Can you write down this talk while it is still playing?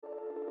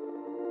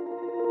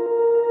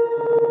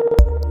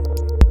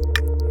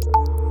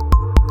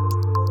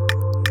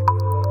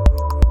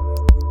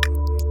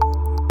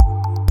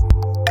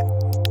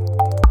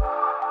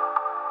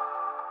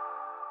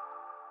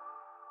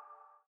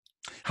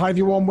Hi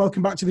everyone,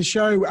 welcome back to the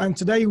show. And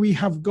today we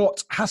have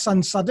got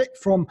Hasan Sadik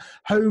from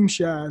Home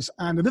Shares,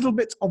 and a little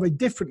bit of a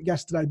different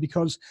guest today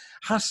because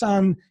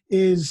Hasan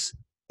is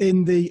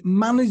in the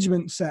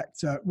management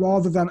sector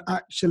rather than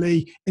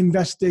actually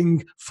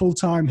investing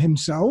full-time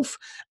himself.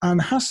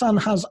 And Hasan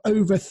has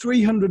over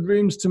 300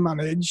 rooms to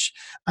manage.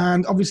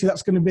 And obviously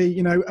that's going to be,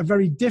 a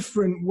very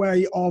different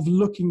way of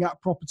looking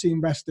at property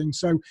investing.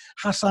 So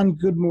Hasan,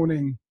 good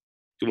morning.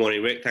 Good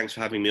morning, Rick. Thanks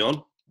for having me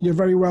on. You're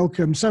very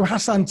welcome. So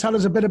Hasan, tell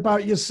us a bit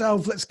about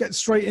yourself. Let's get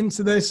straight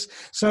into this.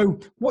 So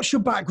what's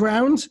your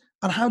background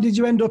and how did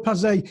you end up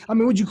as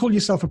would you call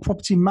yourself a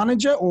property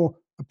manager or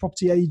a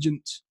property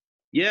agent?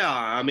 Yeah,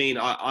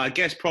 I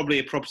guess probably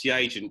a property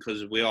agent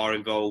because we are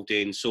involved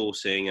in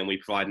sourcing and we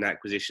provide an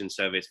acquisition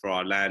service for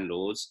our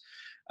landlords.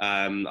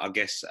 I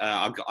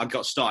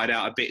got started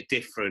out a bit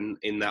different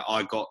in that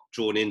I got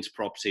drawn into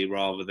property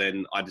rather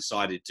than I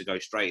decided to go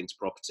straight into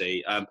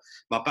property.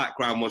 My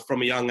background was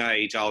from a young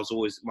age.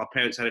 My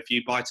parents had a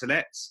few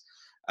buy-to-lets.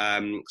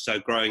 So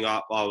growing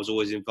up, I was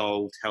always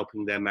involved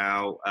helping them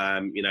out,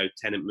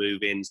 tenant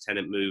move-ins,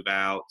 tenant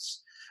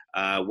move-outs.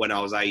 When I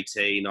was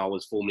 18, I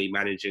was formally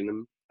managing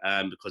them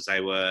because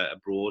they were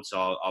abroad.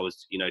 So I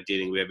was,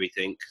 dealing with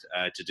everything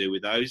to do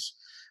with those.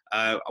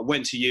 I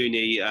went to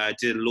uni,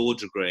 did a law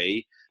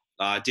degree.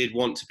 I did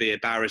want to be a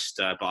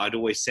barrister, but I'd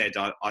always said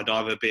I'd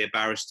either be a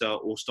barrister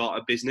or start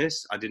a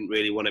business. I didn't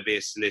really want to be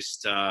a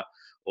solicitor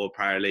or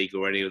paralegal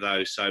or any of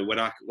those. So when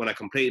I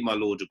completed my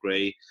law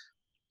degree,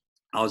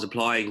 I was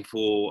applying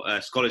for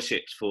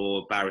scholarships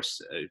for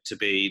barrister to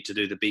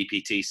do the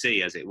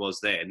BPTC as it was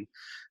then,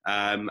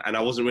 and I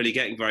wasn't really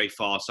getting very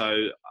far.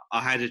 So I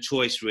had a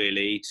choice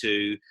really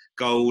to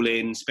go all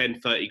in,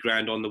 spend 30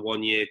 grand on the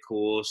 1 year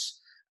course,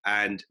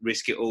 and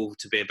risk it all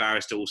to be a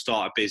barrister or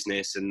start a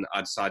business. And I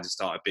decided to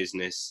start a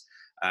business,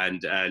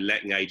 and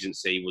letting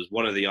agency was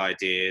one of the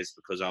ideas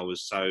because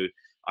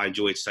I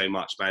enjoyed so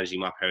much managing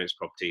my parents'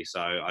 property.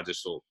 So I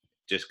just thought,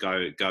 just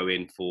go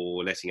in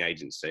for letting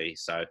agency.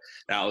 So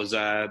that was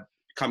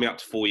coming up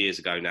to 4 years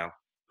ago now.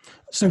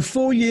 So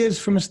 4 years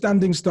from a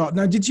standing start.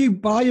 Now, did you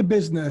buy a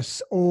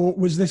business or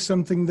was this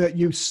something that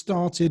you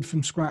started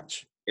from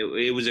scratch?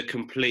 It was a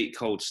complete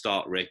cold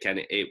start, Rick, and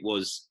it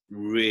was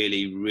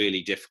really,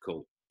 really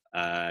difficult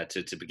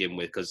to begin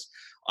with because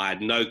I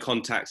had no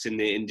contacts in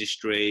the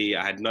industry.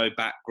 I had no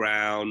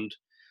background.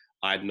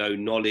 I had no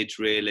knowledge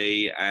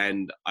really,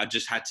 and I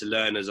just had to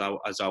learn as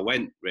I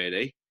went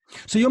really.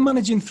 So you're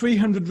managing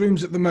 300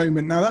 rooms at the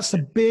moment. Now that's a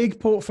big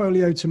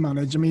portfolio to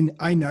manage. I mean,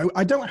 I know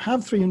I don't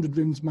have 300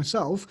 rooms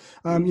myself.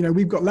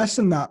 We've got less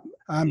than that,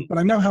 but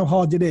I know how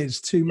hard it is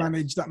to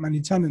manage that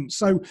many tenants.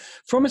 So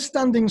from a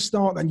standing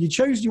start, then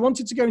you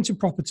wanted to go into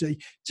property.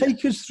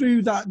 Take us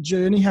through that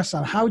journey,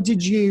 Hasan. How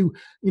did you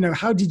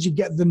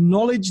get the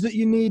knowledge that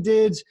you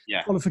needed,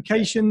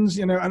 qualifications,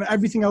 and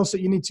everything else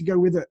that you need to go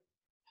with it?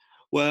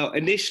 Well,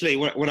 initially,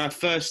 when I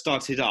first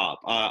started up,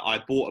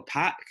 I bought a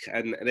pack,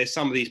 and there's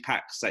some of these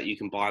packs that you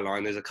can buy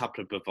online. There's a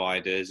couple of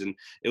providers, and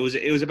it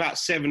was about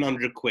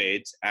 700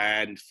 quid.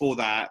 And for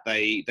that,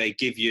 they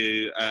give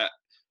you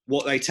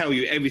what they tell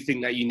you,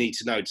 everything that you need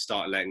to know to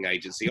start a letting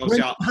agency.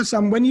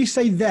 Hasan, when you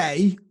say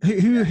they,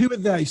 who are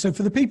they? So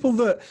for the people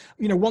that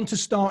want to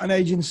start an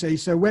agency,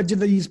 so where do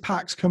these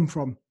packs come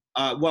from?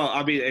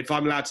 If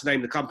I'm allowed to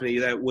name the company,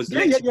 there was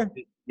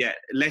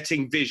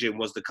Letting Vision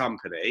was the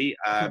company.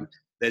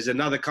 There's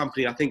another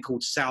company, I think,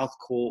 called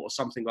Southcourt or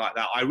something like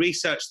that. I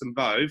researched them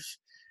both,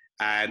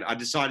 and I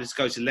decided to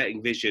go to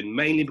Letting Vision,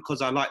 mainly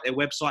because I like their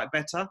website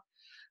better.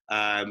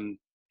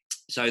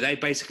 So they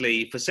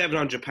basically, for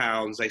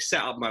 £700, they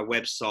set up my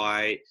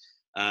website,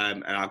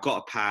 and I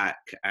got a pack,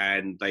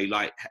 and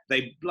they're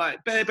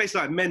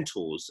basically like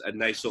mentors,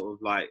 and they sort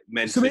of like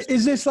mentors. So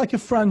is this like a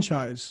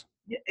franchise?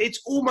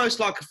 It's almost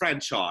like a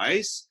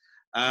franchise,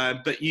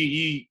 but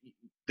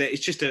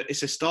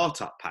it's a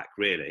startup pack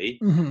really,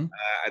 and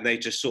they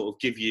just sort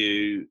of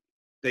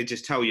they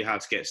just tell you how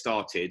to get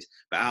started.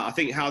 But I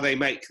think how they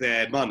make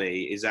their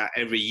money is that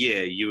every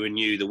year you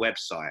renew the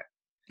website.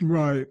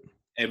 Right.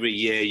 Every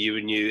year you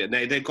renew, and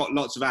they've got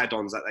lots of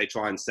add-ons that they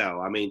try and sell.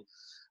 I mean,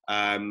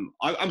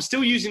 I'm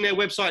still using their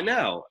website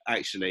now.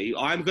 Actually,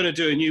 I'm going to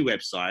do a new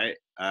website,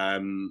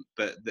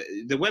 but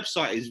the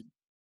website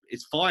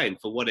is fine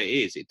for what it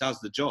is. It does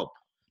the job.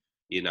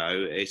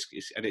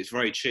 It's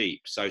very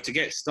cheap. So to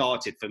get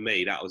started for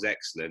me, that was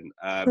excellent.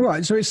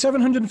 Right. So it's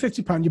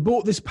 £750. You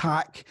bought this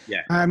pack,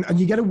 and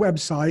you get a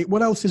website.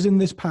 What else is in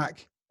this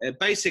pack?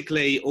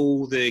 Basically,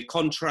 all the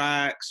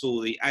contracts,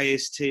 all the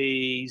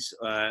ASTs,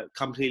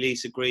 company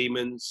lease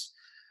agreements,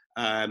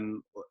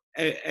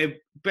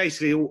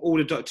 basically all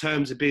the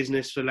terms of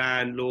business for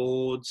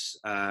landlords,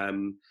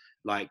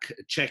 like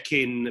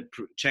check-in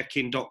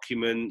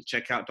documents,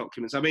 check-out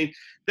documents. I mean,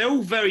 they're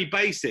all very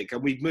basic,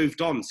 and we've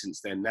moved on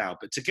since then now.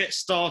 But to get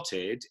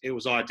started, it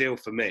was ideal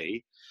for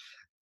me.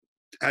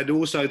 And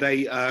also,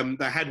 they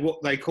had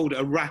what they called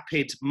a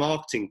rapid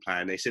marketing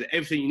plan. They said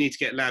everything you need to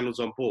get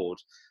landlords on board,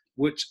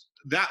 which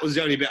that was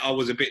the only bit I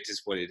was a bit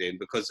disappointed in,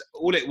 because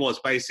all it was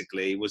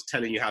basically was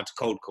telling you how to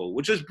cold call,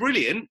 which was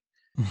brilliant,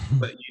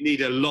 but you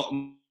need a lot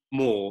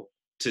more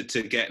to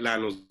get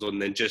landlords on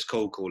than just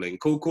cold calling.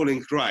 Cold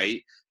calling's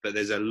great, but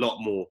there's a lot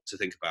more to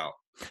think about.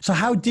 So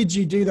how did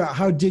you do that?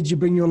 How did you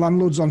bring your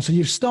landlords on? So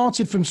you've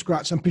started from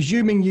scratch. I'm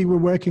presuming you were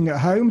working at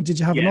home. Did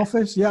you have an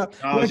office? Yeah,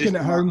 working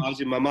at home. I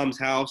was in my mum's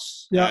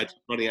house,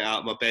 running it out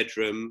of my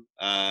bedroom.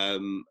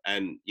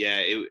 And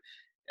yeah,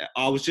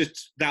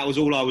 that was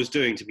all I was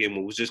doing to begin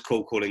with, was just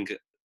cold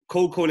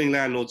calling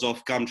landlords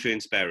off Gumtree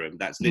and Spare Room.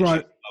 That's literally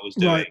what I was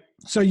doing. Right.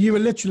 So you were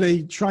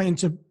literally trying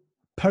to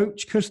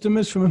poach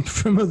customers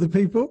from other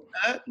people?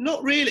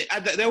 Not really.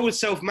 They were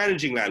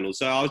self-managing landlords,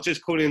 so I was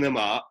just calling them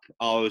up.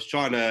 I was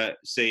trying to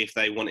see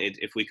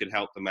if we could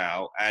help them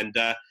out. And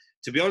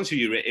to be honest with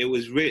you, it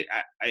was really,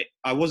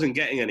 I wasn't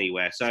getting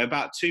anywhere. So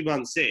about 2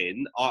 months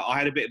in, I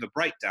had a bit of a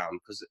breakdown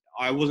because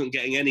I wasn't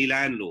getting any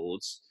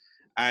landlords.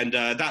 And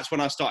that's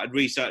when I started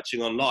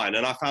researching online,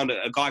 and I found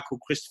a guy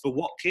called Christopher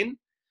Watkin.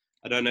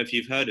 I don't know if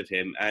you've heard of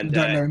him. And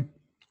I don't know him.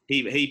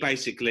 He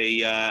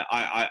basically,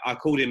 I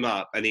called him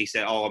up and he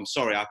said, "Oh, I'm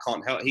sorry, I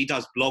can't help." He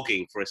does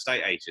blogging for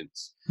estate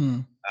agents.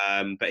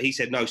 But he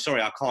said, "No,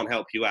 sorry, I can't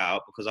help you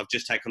out because I've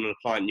just taken on a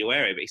client in your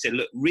area." But he said,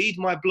 "Look, read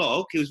my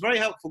blog." He was a very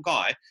helpful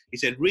guy. He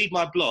said, "Read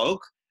my blog.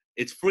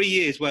 It's 3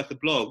 years worth of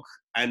blog,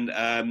 and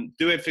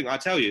do everything I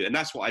tell you." And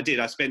that's what I did.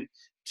 I spent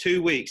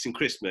 2 weeks in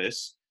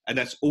Christmas, and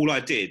that's all I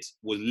did,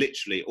 was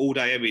literally all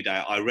day, every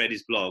day. I read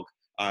his blog.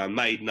 I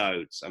made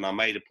notes and I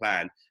made a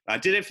plan. I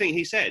did everything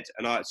he said.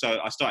 And so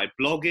I started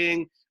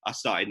blogging, I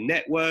started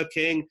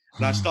networking,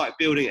 and I started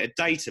building a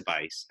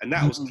database. And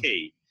that was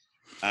key.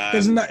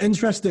 Isn't that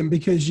interesting?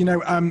 Because,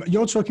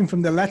 you're talking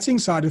from the letting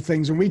side of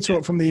things and we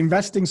talk from the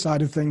investing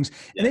side of things.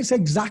 And it's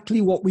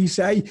exactly what we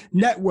say: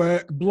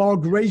 network,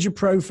 blog, raise your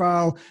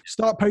profile,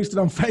 start posting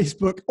on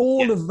Facebook,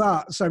 all of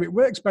that. So it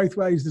works both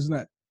ways, doesn't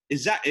it?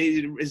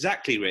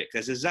 Exactly, Rick.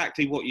 That's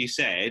exactly what you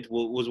said,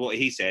 was what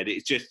he said.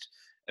 It's just,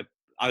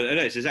 I don't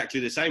know, it's exactly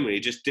the same, really,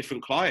 just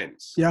different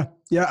clients. Yeah,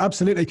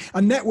 absolutely.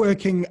 And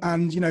networking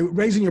and,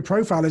 raising your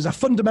profile is a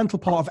fundamental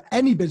part of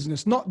any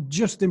business, not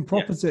just in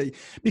property,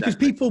 because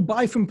people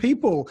buy from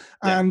people.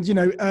 And,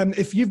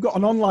 if you've got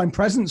an online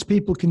presence,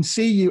 people can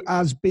see you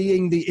as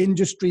being the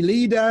industry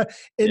leader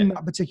in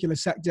that particular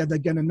sector. They're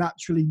going to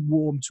naturally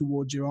warm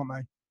towards you, aren't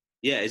they?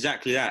 Yeah,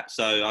 exactly that.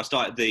 So I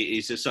started I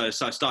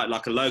started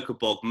like a local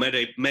blog,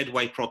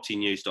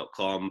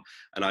 medwaypropertynews.com,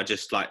 and I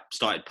just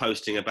started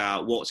posting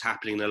about what's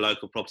happening in the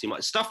local property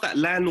market, stuff that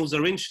landlords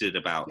are interested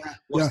about.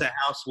 What's their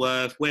house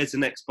worth? Where's the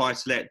next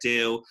buy-to-let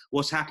deal?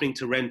 What's happening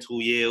to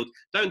rental yield?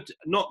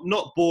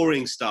 Not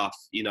boring stuff,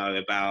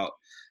 about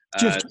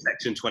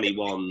Section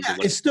 21s.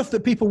 It's stuff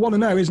that people want to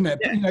know, isn't it?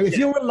 If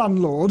you're a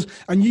landlord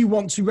and you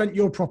want to rent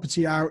your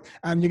property out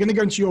and you're going to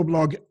go into your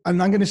blog,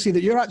 and I'm going to see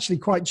that you're actually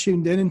quite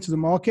tuned into the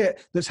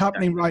market that's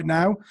happening right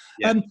now.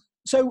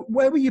 So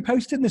where were you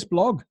posting this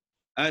blog?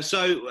 That's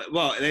a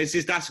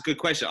good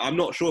question. I'm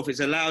not sure if it's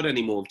allowed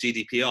anymore with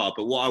GDPR,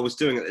 but what I was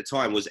doing at the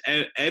time was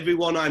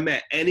everyone I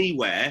met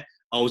anywhere,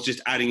 I was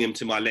just adding them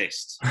to my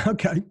list.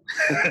 Okay.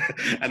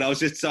 And I was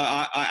just,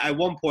 at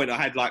one point I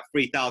had like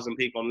 3,000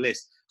 people on the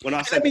list. When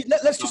I said,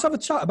 let's just have a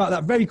chat about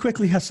that very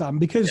quickly, Hasan,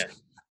 because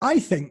I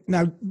think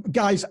now,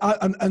 guys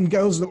and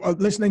girls that are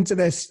listening to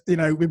this,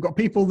 we've got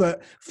people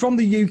that from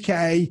the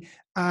UK,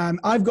 and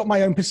I've got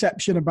my own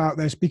perception about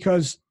this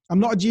because I'm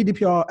not a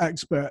GDPR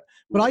expert,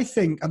 but I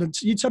think, and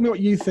you tell me what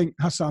you think,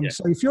 Hasan.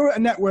 So if you're at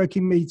a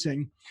networking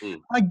meeting,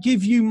 I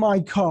give you my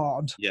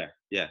card.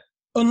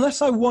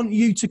 Unless I want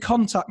you to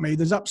contact me,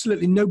 there's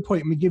absolutely no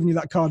point in me giving you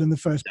that card in the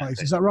first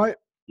place. Is that right?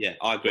 Yeah,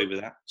 I agree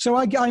with that. So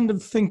I kind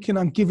of thinking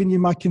I'm giving you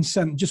my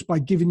consent just by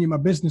giving you my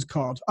business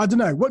card. I don't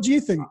know. What do you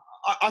think?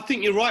 I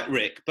think you're right,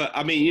 Rick. But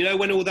I mean,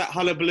 when all that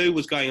hullabaloo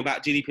was going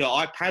about GDPR,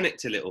 I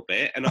panicked a little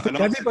bit. And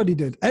everybody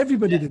did.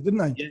 Everybody did, didn't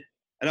they? Yeah.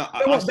 And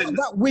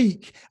that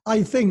week,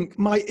 I think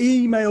my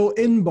email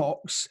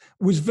inbox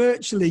was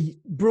virtually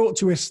brought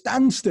to a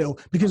standstill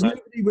because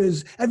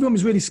everyone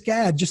was really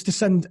scared just to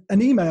send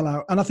an email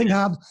out. And I think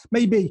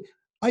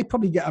I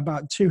probably get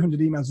about 200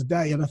 emails a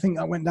day. And I think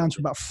that went down to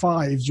about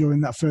 5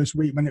 during that first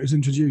week when it was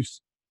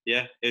introduced.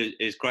 Yeah,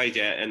 it's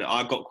crazy. And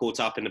I got caught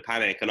up in the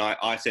panic and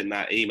I sent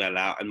that email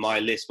out and my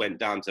list went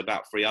down to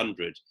about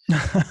 300.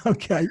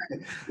 Okay.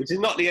 Which is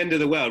not the end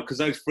of the world because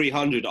those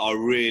 300 are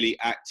really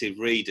active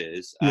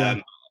readers.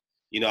 I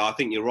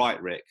think you're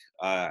right, Rick.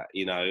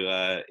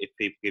 If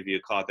people give you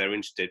a card, they're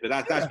interested. But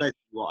that's basically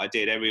what I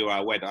did. Everywhere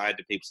I went, I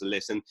added people to the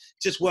list. And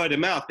just word of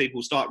mouth,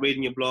 people start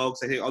reading your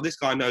blogs. They think, oh, this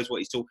guy knows what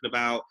he's talking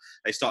about.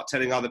 They start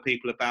telling other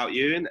people about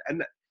you. And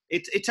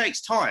it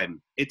takes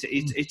time.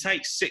 It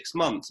takes 6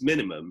 months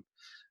minimum.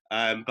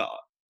 But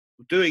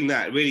doing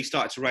that really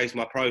started to raise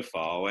my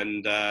profile.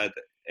 And then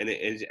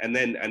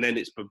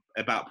it's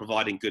about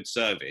providing good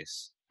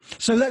service.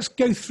 So let's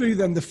go through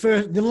then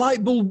the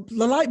light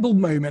bulb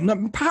moment.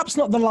 Now, perhaps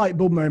not the light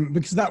bulb moment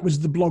because that was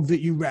the blog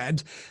that you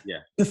read. Yeah.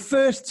 The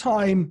first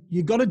time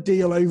you got a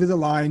deal over the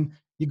line,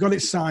 you got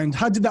it signed.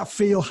 How did that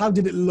feel? How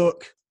did it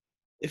look?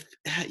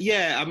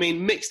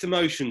 Mixed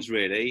emotions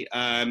really.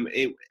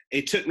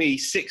 It took me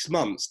 6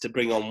 months to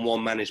bring on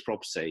one managed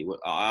property.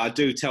 I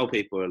do tell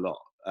people a lot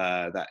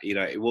that, you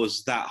know, it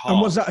was that hard.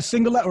 And was that a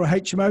single let or a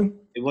HMO?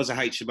 It was a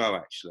HMO,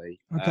 actually.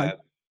 Okay.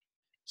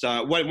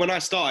 So when I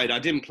started, I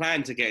didn't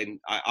plan to get in.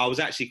 I was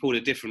actually called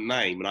a different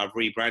name, and I've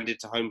rebranded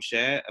to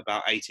HomeShare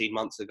about 18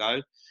 months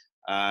ago.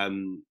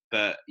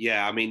 But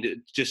yeah, I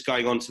mean, just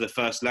going on to the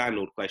first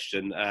landlord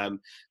question,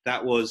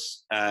 that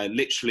was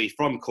literally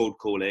from cold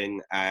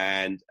calling,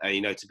 and you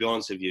know, to be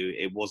honest with you,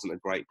 it wasn't a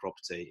great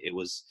property. It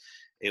was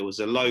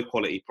a low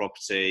quality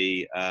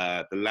property.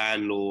 The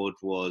landlord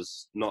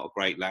was not a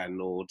great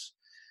landlord,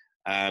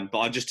 but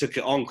I just took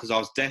it on because I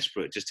was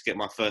desperate just to get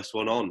my first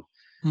one on.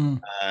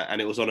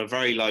 And it was on a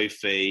very low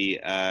fee.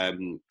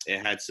 It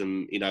had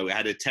some, you know, it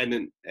had a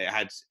tenant. It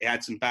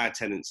had some bad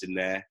tenants in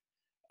there,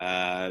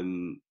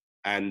 and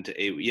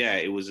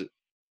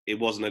it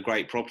wasn't a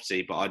great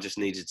property. But I just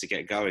needed to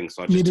get going,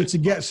 so I just needed to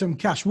get some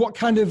cash. What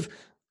kind of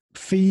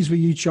fees were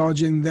you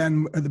charging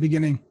then at the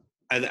beginning?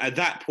 At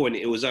that point,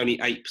 it was only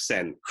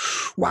 8%.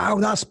 Wow,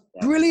 that's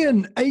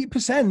brilliant!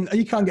 8%.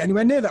 You can't get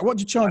anywhere near that. What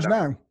do you charge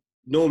now?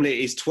 Normally,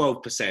 it is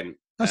 12%.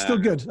 That's still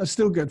good. That's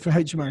still good for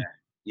HMO.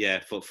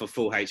 Yeah, for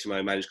full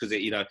HMO managed, because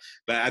you know,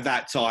 but at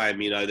that time,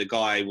 you know, the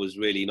guy was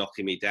really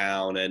knocking me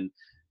down, and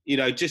you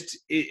know, just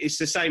it's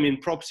the same in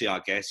property,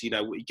 I guess. You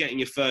know, getting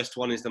your first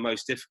one is the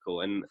most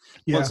difficult, and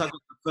once I got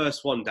the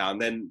first one down,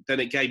 then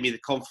it gave me the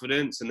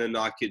confidence, and then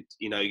I could,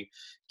 you know,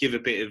 give a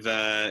bit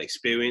of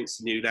experience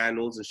to new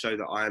landlords and show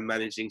that I am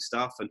managing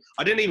stuff. And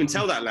I didn't even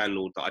tell that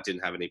landlord that I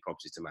didn't have any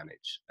properties to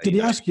manage. Did he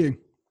ask you?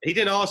 He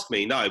didn't ask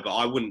me, no, but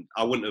I wouldn't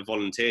have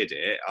volunteered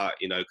it,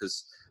 you know,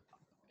 because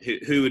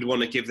who would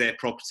want to give their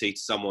property to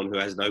someone who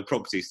has no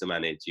properties to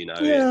manage, you know?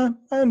 Yeah,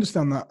 I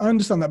understand that.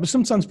 But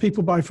sometimes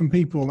people buy from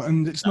people,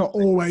 and it's not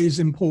always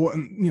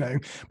important. You know,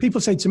 people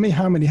say to me,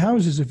 how many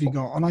houses have you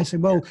got? And I say,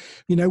 well,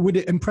 you know, would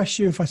it impress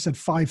you if I said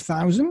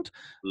 5,000?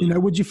 You know,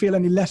 would you feel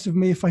any less of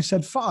me if I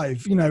said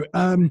 5? You know,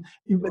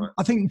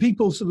 I think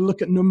people sort of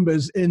look at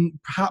numbers in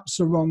perhaps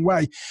the wrong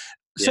way.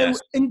 So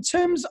in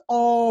terms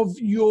of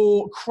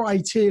your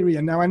criteria,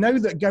 now I know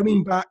that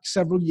going back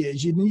several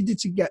years, you needed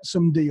to get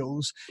some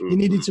deals. You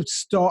needed to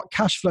start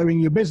cash flowing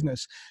your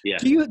business. Yeah.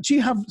 Do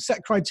you have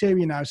set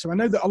criteria now? So I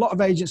know that a lot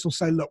of agents will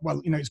say, look,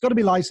 well, you know, it's got to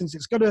be licensed.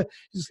 They've got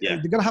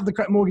to have the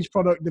correct mortgage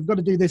product. They've got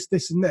to do this,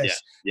 this, and this.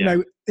 You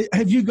know,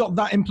 have you got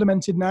that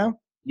implemented now?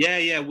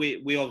 Yeah.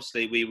 We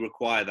obviously we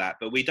require that,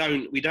 but we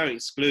don't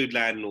exclude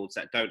landlords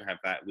that don't have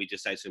that. We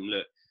just say to them,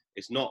 look,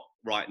 it's not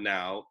right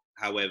now.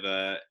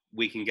 However,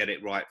 we can get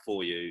it right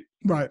for you.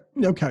 Right.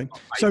 Okay.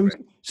 So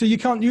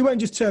you won't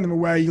just turn them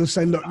away. You'll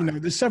say, look, you know,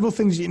 there's several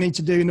things that you need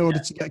to do in order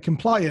to get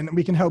compliant, and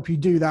we can help you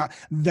do that,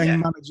 then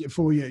manage it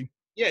for you.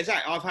 Yeah,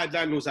 exactly. I've had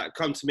landlords that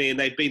come to me and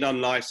they've been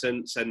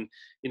unlicensed, and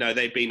you know,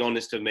 they've been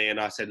honest with me, and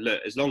I said, look,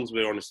 as long as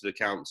we're honest with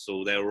the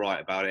council, they're all right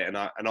about it.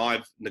 And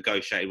I've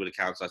negotiated with the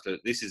council. I said,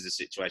 look, this is the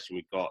situation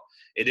we've got.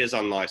 It is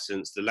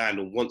unlicensed. The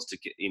landlord wants to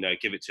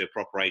give it to a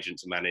proper agent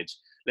to manage.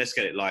 Let's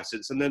get it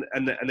licensed, and then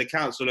and the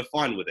council are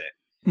fine with it.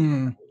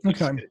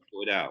 Okay. Get it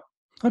sorted out.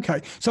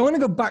 Okay, so I want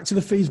to go back to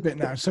the fees bit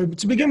now. So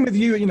to begin with,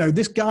 you know,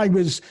 this guy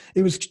was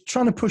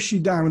trying to push you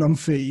down on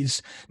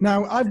fees.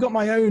 Now, I've got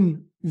my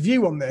own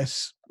view on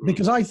this,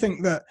 because I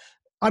think that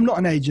I'm not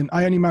an agent.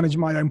 I only manage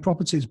my own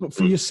properties. But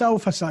for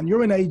yourself, Hasan,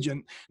 you're an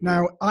agent.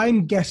 Now,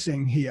 I'm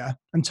guessing here,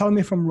 and tell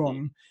me if I'm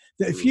wrong,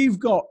 that if you've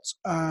got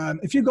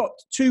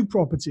 2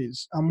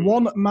 properties and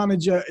one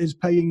manager is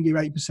paying you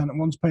 8% and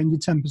one's paying you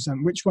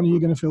 10%, which one are you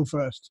going to feel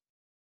first?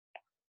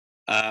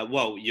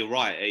 Well, you're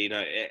right. You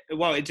know,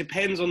 it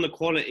depends on the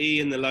quality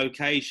and the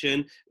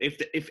location.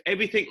 If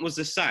everything was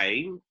the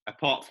same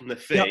apart from the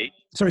fee, yep.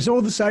 So it's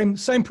all the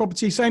same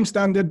property, same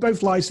standard,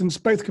 both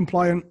licensed, both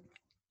compliant.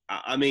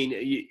 I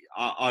mean,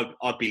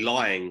 I'd be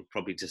lying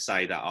probably to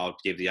say that I'd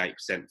give the 8%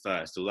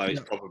 first, although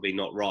it's probably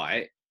not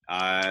right.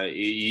 But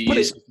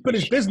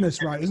it's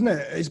business, right? Isn't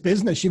it? It's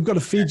business. You've got to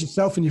feed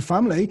yourself and your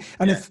family.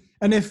 And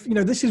if you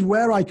know, this is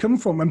where I come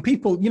from. And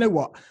people, you know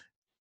what?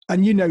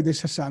 And you know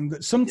this, Hasan,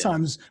 that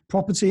sometimes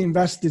property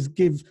investors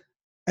give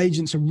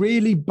agents a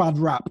really bad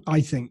rap,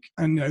 I think.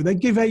 And, you know, they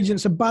give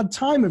agents a bad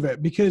time of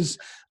it because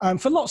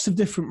for lots of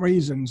different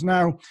reasons.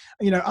 Now,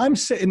 you know, I'm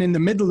sitting in the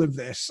middle of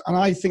this, and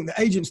I think that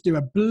agents do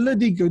a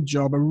bloody good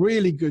job, a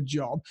really good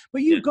job,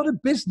 but you've got a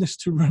business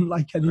to run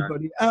like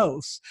anybody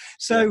else.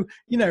 So,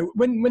 you know,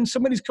 when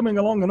somebody's coming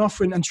along and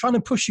offering and trying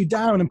to push you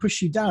down,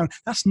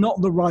 that's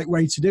not the right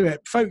way to do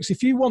it. Folks,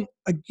 if you want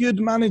a good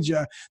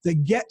manager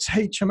that gets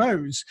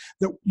HMOs,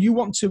 that you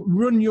want to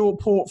run your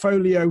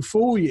portfolio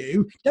for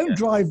you, don't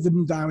drive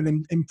them down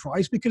in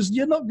price, because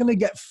you're not going to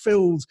get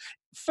filled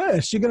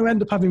first. You're going to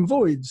end up having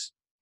voids.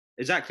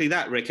 Exactly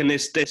that, Rick. And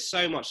there's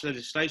so much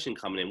legislation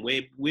coming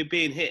in. We're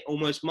being hit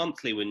almost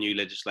monthly with new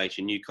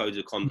legislation, new codes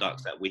of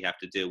conduct that we have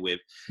to deal with,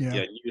 you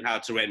know, new how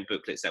to rent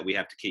booklets that we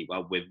have to keep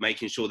up with,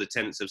 making sure the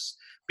tenants have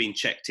been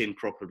checked in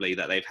properly,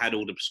 that they've had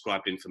all the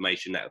prescribed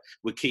information, that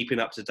we're keeping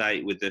up to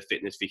date with the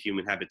Fitness for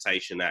Human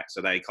Habitation Act,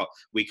 so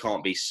we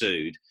can't be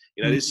sued.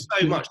 You know, there's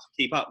so much to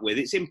keep up with.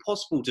 It's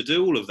impossible to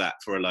do all of that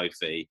for a low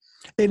fee.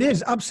 It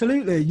is,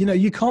 absolutely. You know,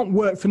 you can't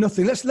work for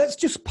nothing. Let's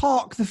just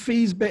park the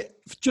fees bit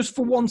just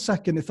for 1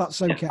 second, if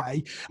that's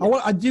okay.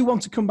 Yeah. I do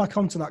want to come back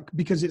onto that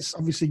because it's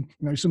obviously, you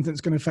know, something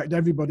that's going to affect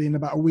everybody in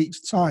about a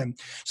week's time.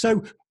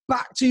 So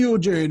back to your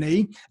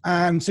journey.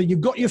 And so you've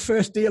got your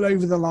first deal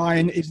over the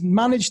line. It's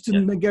managed to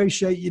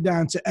negotiate you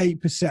down to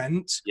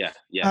 8%.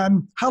 Yeah.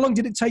 How long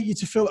did it take you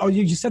to fill? Oh,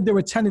 you said there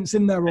were tenants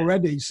in there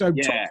already. So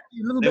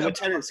there were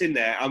tenants in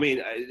there. I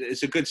mean,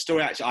 it's a good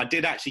story, actually. I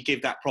did actually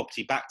give that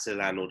property back to the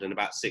landlord in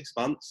about 6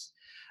 months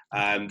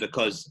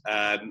because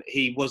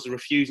he was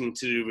refusing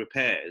to do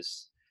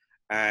repairs.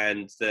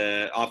 And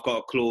I've got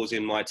a clause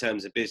in my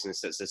terms of business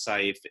that says,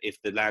 say, if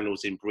the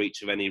landlord's in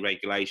breach of any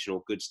regulation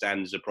or good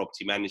standards of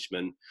property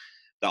management,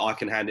 that I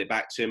can hand it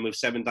back to him with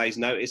 7 days'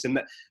 notice. And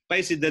that,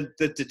 basically,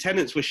 the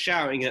tenants were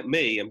shouting at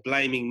me and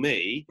blaming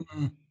me,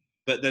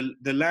 but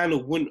the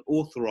landlord wouldn't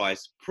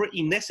authorise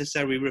pretty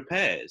necessary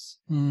repairs.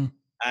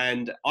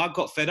 And I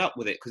got fed up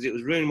with it because it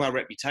was ruining my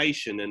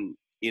reputation. And,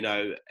 you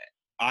know,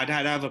 I'd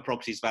had other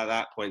properties by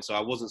that point, so I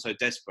wasn't so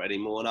desperate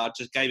anymore, and I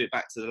just gave it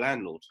back to the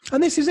landlord.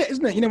 And this is it,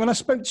 isn't it? You know, when I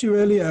spoke to you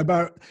earlier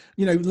about,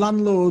 you know,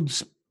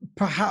 landlords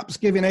perhaps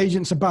giving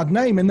agents a bad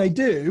name, and they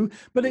do,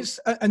 but it's,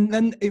 and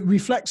then it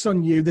reflects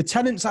on you. The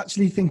tenants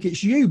actually think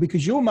it's you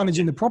because you're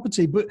managing the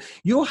property, but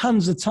your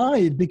hands are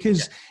tied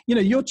because, you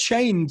know, you're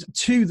chained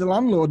to the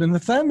landlord, and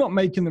if they're not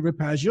making the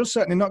repairs, you're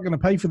certainly not going to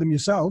pay for them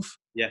yourself.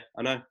 Yeah,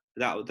 I know.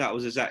 That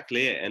was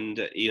exactly it.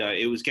 And, you know,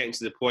 it was getting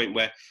to the point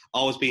where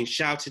I was being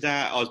shouted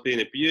at, I was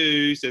being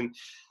abused, and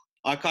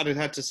I kind of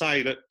had to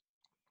say that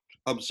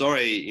I'm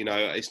sorry, you know,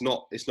 it's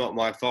not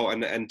my fault.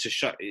 And to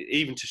show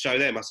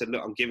them, I said,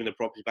 look, I'm giving the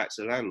property back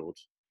to the landlord.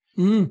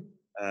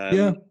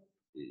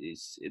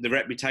 It's, the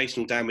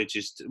reputational damage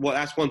is, well,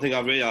 that's one thing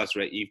I've realised,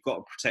 Rick. You've got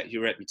to protect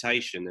your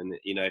reputation. And,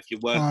 you know, if you're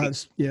working...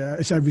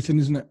 it's everything,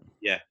 isn't it?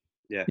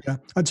 Yeah,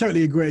 I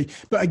totally agree.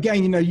 But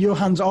again, you know, your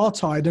hands are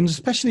tied, and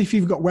especially if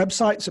you've got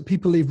websites that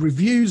people leave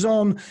reviews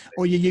on,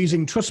 or you're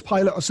using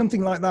Trustpilot or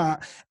something like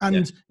that,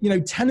 and you know,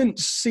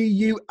 tenants see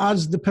you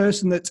as the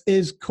person that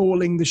is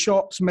calling the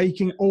shots,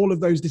 making all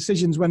of those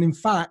decisions, when in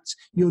fact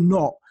you're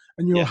not,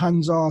 and your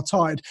hands are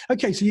tied.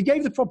 Okay, so you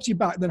gave the property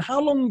back. Then how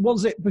long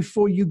was it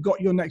before you got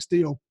your next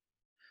deal?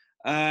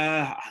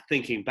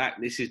 Thinking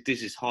back, this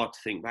is hard to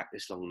think back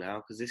this long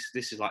now, because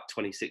this is like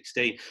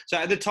 2016. So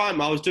at the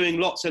time I was doing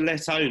lots of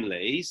let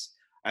onlys,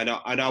 and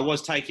I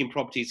was taking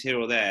properties here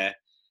or there.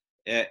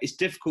 It's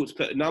difficult to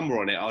put a number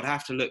on it. I would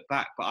have to look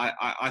back, but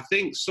I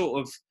think sort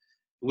of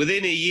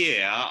within a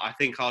year, I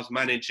think I was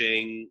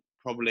managing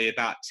probably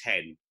about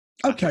 10.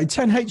 Okay,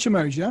 10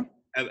 HMOs, yeah?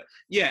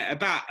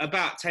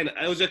 About 10.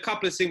 There was a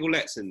couple of single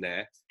lets in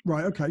there.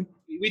 Right, okay.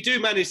 We do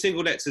manage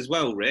single lets as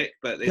well, Rick,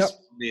 but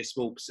it's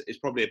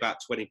probably about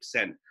 20%.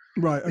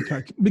 Right,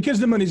 okay.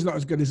 Because the money's not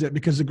as good, is it?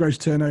 Because the gross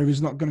turnover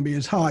is not going to be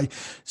as high.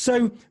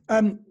 So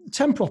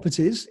 10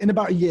 properties in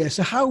about a year.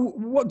 So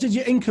what did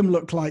your income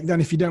look like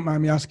then, if you don't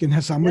mind me asking,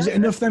 Hasan? Was it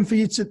enough then for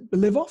you to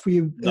live off? Were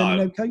you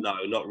okay? No,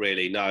 not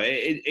really. No,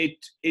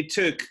 it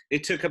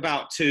took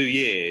about 2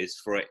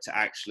 years for it to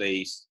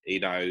actually, you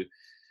know,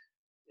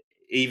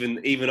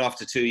 even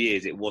after 2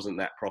 years, it wasn't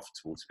that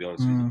profitable, to be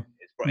honest with you.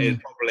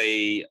 It's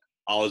probably,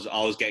 I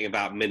was getting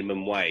about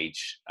minimum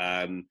wage.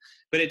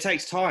 But it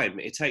takes time.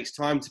 It takes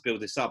time to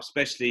build this up,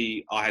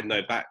 especially I had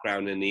no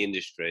background in the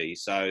industry.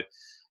 So,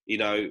 you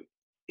know,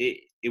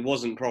 it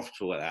wasn't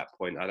profitable at that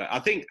point. I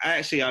think,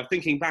 actually, I'm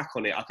thinking back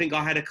on it, I think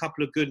I had a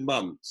couple of good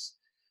months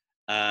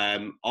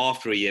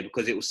after a year,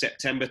 because it was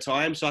September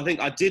time. So I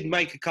think I did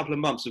make a couple of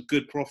months of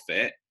good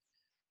profit.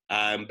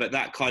 But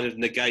that kind of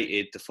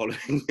negated the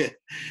following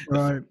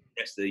the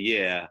rest of the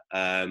year.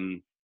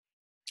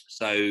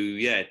 So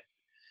yeah.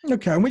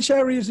 Okay, and which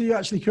areas are you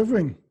actually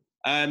covering?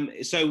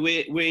 So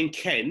we're in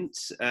Kent,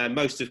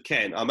 most of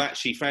Kent. I'm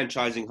actually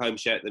franchising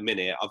HomeShare at the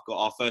minute. I've got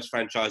our first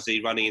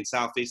franchisee running in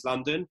South East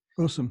London.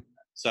 Awesome.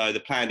 So the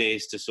plan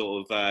is to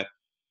sort of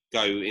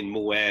go in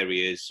more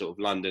areas, sort of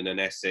London and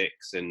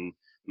Essex, and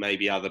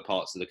maybe other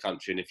parts of the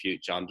country in the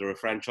future under a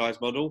franchise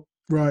model.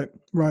 Right.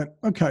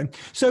 Okay.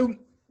 So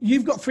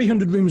you've got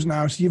 300 rooms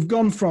now. So you've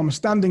gone from a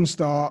standing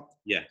start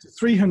to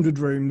 300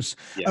 rooms.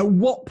 Yeah. At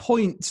what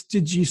point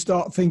did you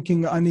start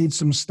thinking, I need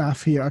some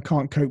staff here? I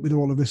can't cope with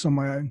all of this on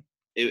my own.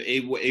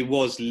 It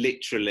was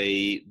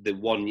literally the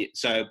 1 year.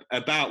 So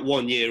about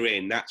 1 year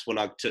in, that's when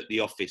I took the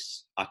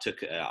office. I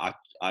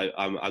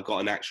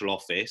got an actual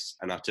office,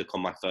 and I took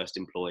on my first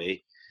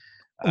employee.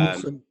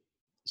 Awesome.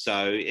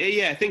 So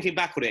yeah, thinking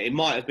back on it, it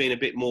might have been a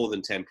bit more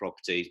than 10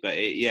 properties, but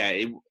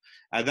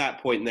at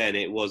that point then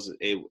it was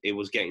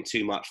getting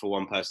too much for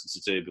one person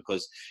to do,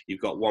 because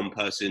you've got one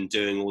person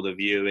doing all the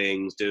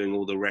viewings, doing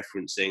all the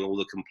referencing, all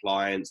the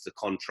compliance, the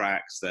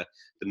contracts, the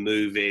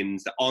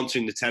move-ins, the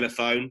answering the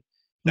telephone.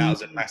 That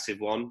was a massive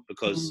one,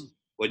 because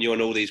when you're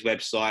on all these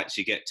websites,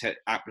 you get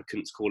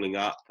applicants calling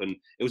up, and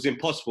it was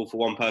impossible for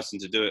one person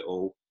to do it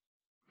all.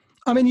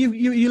 I mean,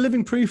 you're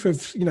living proof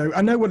of,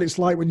 I know what it's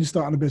like when you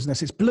start on a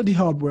business. It's bloody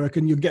hard work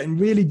and you're getting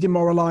really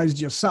demoralized.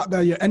 You're sat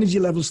there, your energy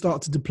levels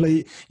start to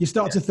deplete. You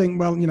start to think,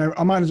 well,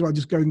 I might as well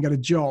just go and get a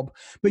job.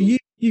 But you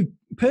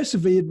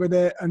persevered with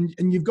it and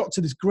you've got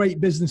to this great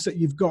business that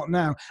you've got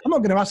now. I'm not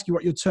going to ask you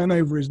what your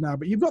turnover is now,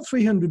 but you've got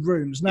 300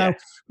 rooms. Now,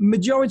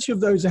 majority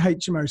of those are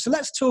HMOs. So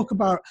let's talk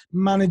about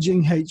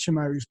managing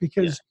HMOs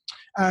because,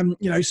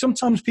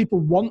 sometimes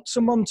people want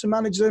someone to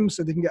manage them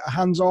so they can get a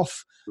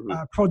hands-off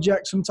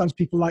project. Sometimes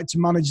people like to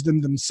manage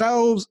them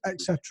themselves,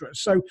 etc.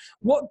 So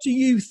what do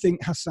you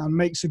think, Hasan,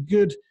 makes a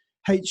good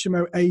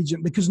HMO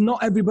agent? Because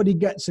not everybody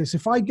gets this.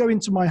 If I go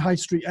into my high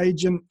street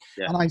agent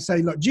and I say,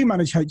 look, do you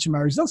manage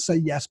HMOs? They'll say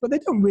yes, but they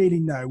don't really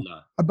know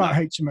about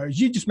HMOs.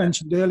 You just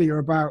mentioned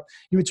earlier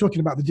you were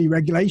talking about the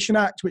Deregulation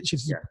Act, which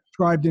is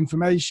prescribed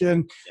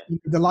information.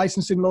 The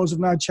licensing laws have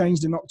now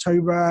changed in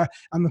October.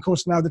 And of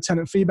course, now the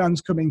tenant fee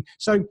ban's coming.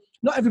 So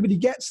not everybody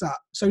gets that.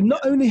 So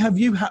not only have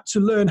you had to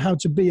learn how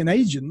to be an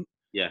agent,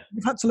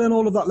 you've had to learn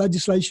all of that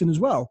legislation as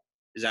well.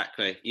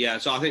 Exactly. Yeah.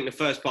 So I think the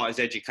first part is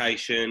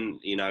education.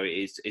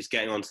 Is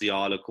getting onto the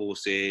ILA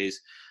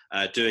courses,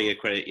 doing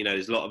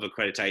there's a lot of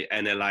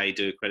NLA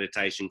do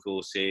accreditation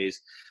courses.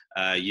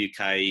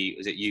 UK,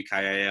 is it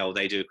UKAL?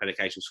 They do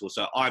accreditation courses.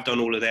 So I've done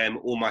all of them.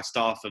 All my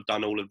staff have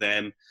done all of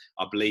them.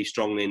 I believe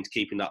strongly in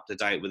keeping up to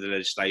date with the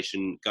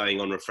legislation,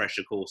 going on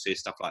refresher courses,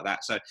 stuff like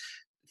that. So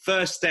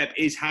first step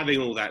is having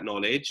all that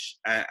knowledge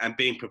and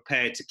being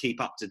prepared to keep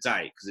up to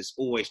date because it's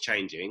always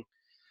changing.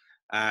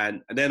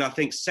 And then I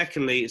think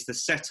secondly, it's the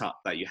setup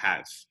that you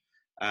have.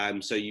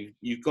 So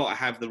you've got to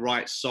have the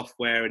right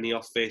software in the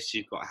office.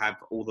 You've got to have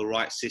all the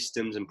right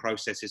systems and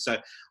processes. So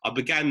I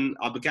began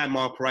my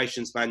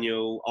operations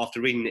manual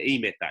after reading the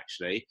E-Myth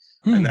actually,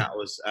 and that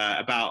was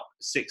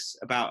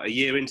about a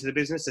year into the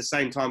business. The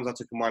same time as I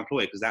took on my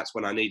employer because that's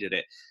when I needed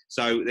it.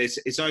 So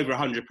it's over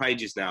 100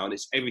 pages now, and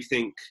it's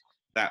everything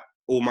that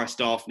all my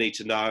staff need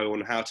to know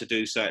on how to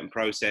do certain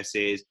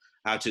processes,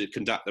 how to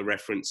conduct the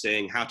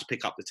referencing, how to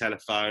pick up the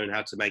telephone,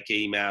 how to make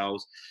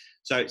emails.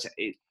 So it's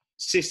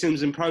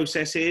systems and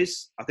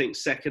processes, I think,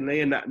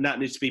 secondly, and that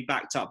needs to be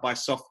backed up by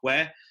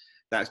software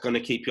that's going to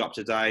keep you up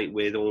to date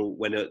with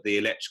when the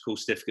electrical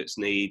certificates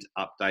need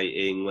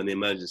updating, when the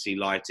emergency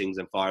lightings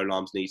and fire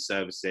alarms need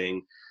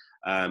servicing,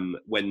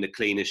 when the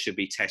cleaners should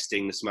be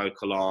testing the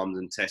smoke alarms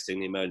and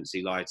testing the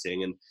emergency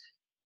lighting, and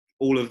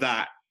all of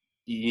that.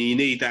 You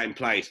need that in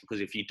place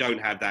because if you don't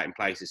have that in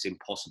place, it's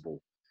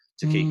impossible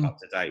to keep up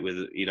to date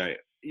with.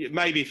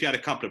 Maybe if you had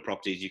a couple of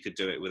properties, you could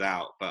do it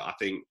without. But I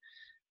think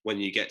when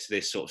you get to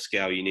this sort of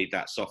scale, you need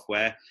that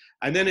software.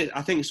 And then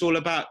I think it's all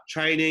about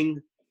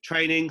training,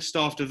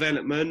 staff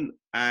development,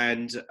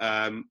 and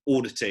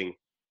auditing.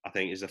 I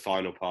think is the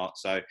final part.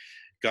 So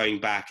going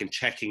back and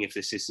checking if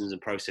the systems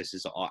and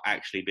processes are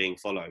actually being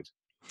followed.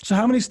 So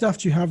how many staff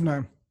do you have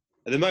now?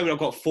 At the moment, I've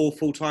got 4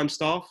 full-time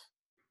staff.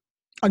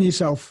 And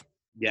yourself?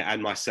 Yeah,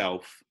 and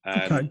myself.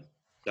 Okay.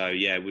 So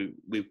yeah,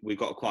 we've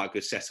got quite a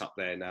good setup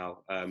there now.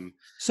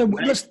 So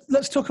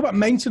let's talk about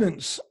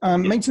maintenance.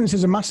 Maintenance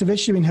is a massive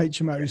issue in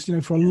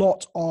HMOs. For a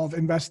lot of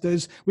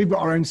investors, we've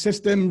got our own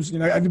systems.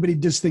 Everybody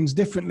does things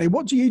differently.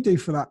 What do you do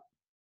for that?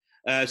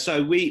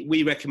 So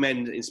we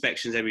recommend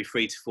inspections every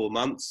 3 to 4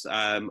 months.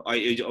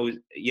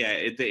 If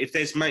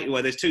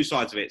there's 2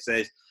 sides of it. So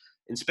there's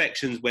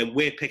inspections when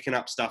we're picking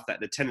up stuff that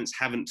the tenants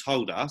haven't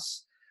told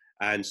us.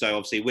 And so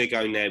obviously we're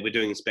going there, we're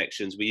doing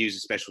inspections, we use a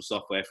special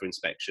software for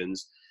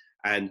inspections,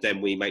 and then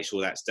we make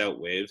sure that's dealt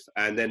with.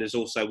 And then there's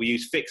also, we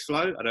use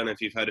FixFlow. I don't know if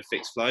you've heard of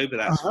FixFlow, but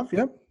that's... I have,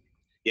 yeah.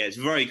 Yeah, it's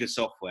very good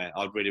software.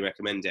 I'd really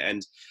recommend it.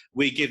 And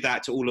we give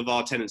that to all of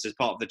our tenants as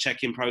part of the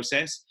check-in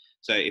process.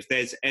 So if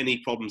there's any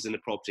problems in the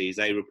properties,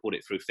 they report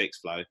it through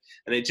FixFlow.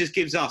 And it just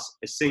gives us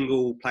a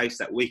single place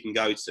that we can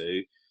go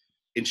to,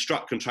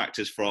 instruct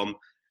contractors from,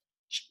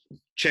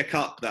 check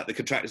up that the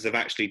contractors have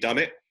actually done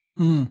it.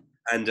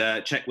 And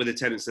check with the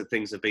tenants that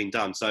things have been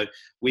done. So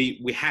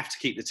we have to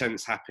keep the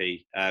tenants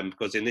happy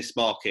because in this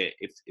market,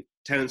 if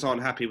tenants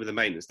aren't happy with the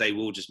maintenance, they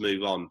will just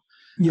move on.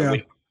 Yeah. And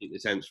we keep the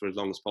tenants for as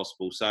long as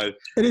possible. So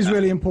it is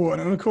really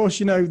important. And of course,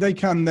 they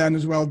can then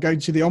as well go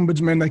to the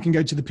ombudsman, they can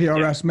go to the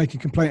PRS, make a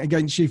complaint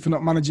against you for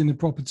not managing the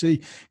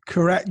property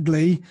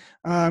correctly,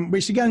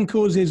 which again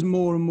causes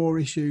more and more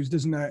issues,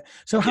 doesn't it?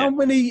 So how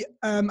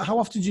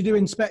often do you do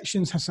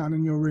inspections, Hasan,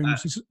 in your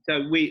rooms?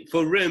 So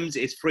for rooms,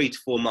 it's 3 to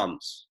 4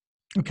 months.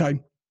 Okay.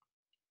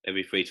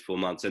 Every 3 to 4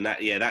 months. And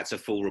that's a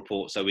full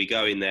report. So we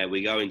go in there,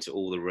 we go into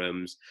all the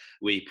rooms,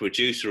 we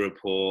produce a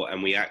report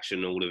and we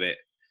action all of it,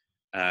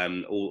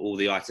 all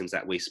the items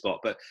that we spot.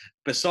 But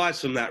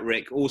besides from that,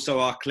 Rick, also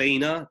our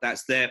cleaner,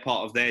 that's their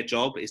part of their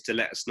job is to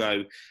let us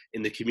know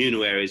in the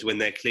communal areas when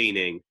they're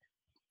cleaning,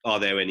 are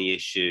there any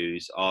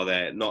issues? Are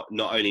there not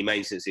only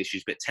maintenance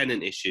issues, but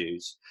tenant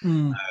issues?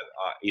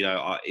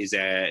 Is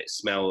there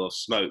smell of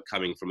smoke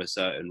coming from a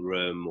certain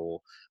room,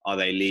 or are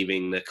they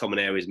leaving the common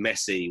areas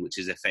messy, which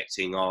is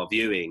affecting our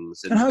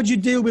viewings? And how do you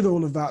deal with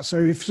all of that?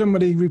 So if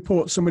somebody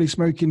reports somebody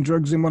smoking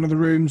drugs in one of the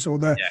rooms, or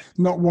they're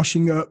not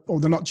washing up, or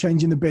they're not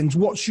changing the bins,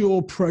 what's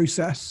your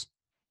process?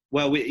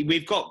 Well,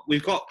 we've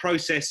got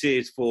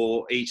processes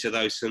for each of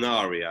those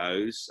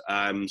scenarios.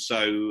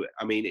 So,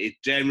 I mean, it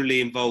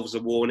generally involves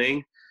a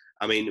warning.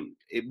 I mean,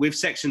 with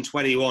Section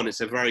 21,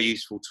 it's a very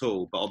useful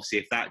tool, but obviously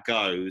if that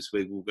goes,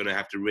 we're going to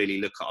have to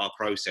really look at our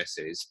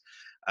processes.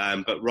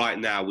 But right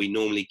now, we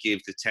normally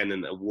give the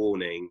tenant a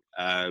warning,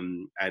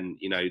 and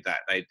that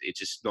it's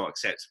just not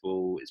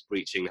acceptable. It's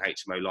breaching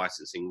HMO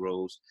licensing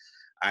rules,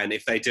 and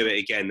if they do it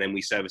again, then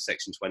we serve a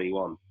Section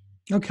 21.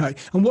 Okay,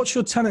 and what's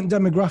your tenant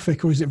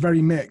demographic, or is it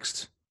very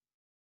mixed?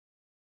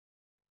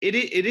 It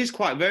is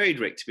quite varied,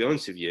 Rick, to be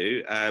honest with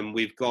you.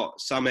 We've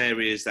got some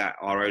areas that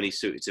are only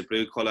suited to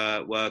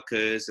blue-collar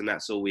workers, and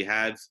that's all we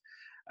have.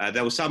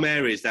 There were some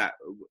areas that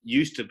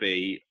used to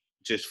be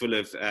just full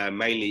of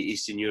mainly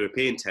Eastern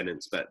European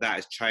tenants, but that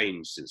has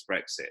changed since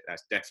Brexit.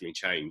 That's definitely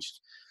changed.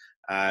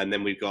 And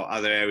then we've got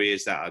other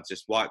areas that are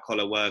just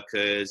white-collar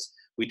workers.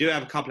 We do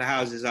have a couple of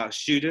houses that are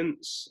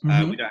students.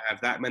 Mm-hmm. We don't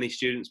have that many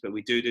students, but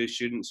we do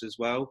students as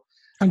well.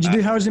 And do you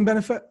do housing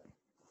benefit?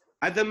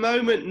 At the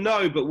moment,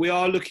 no, but we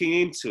are looking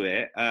into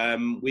it.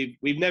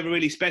 We've never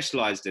really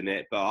specialised in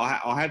it, but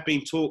I have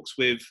been talks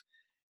with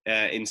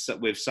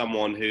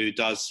someone who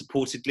does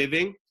supported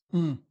living,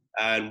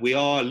 and we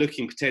are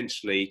looking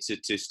potentially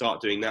to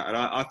start doing that. And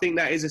I think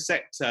that is a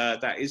sector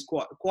that is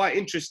quite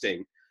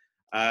interesting.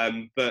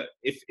 But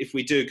if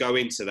we do go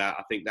into that,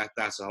 I think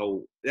that's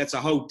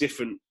a whole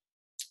different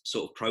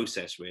sort of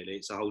process. Really,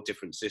 it's a whole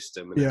different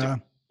system. And yeah.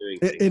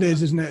 It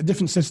is, isn't it?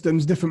 Different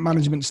systems, different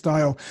management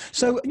style.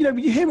 So,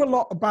 you hear a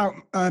lot about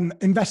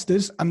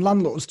investors and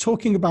landlords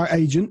talking about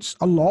agents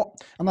a lot.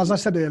 And as I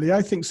said earlier,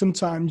 I think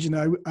sometimes,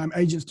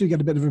 agents do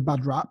get a bit of a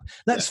bad rap.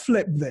 Let's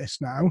flip this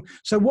now.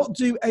 So what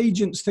do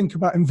agents think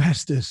about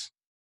investors?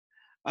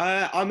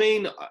 I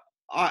mean,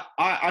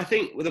 I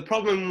think the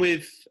problem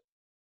with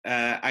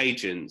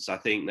agents, I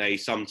think they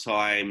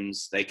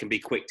can be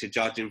quick to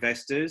judge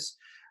investors.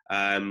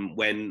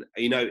 When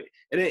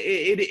and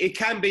it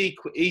can be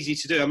easy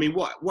to do. I mean,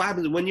 what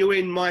happens when you're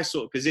in my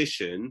sort of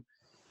position?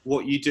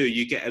 What you do,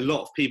 you get a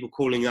lot of people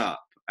calling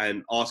up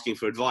and asking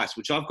for advice,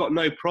 which I've got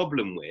no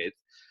problem with.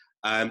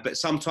 But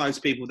sometimes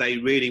people, they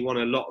really want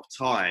a lot of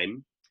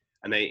time,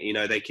 and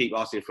they keep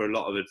asking for a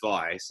lot of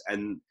advice,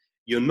 and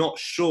you're not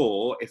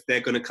sure if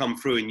they're going to come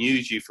through and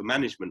use you for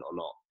management or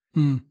not.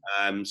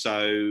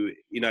 So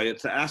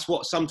that's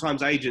what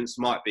sometimes agents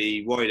might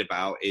be worried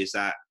about, is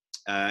that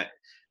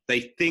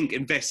they think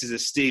investors are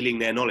stealing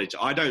their knowledge.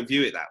 I don't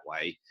view it that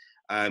way.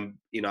 I'm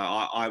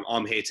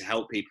here to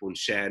help people and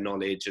share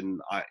knowledge,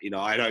 and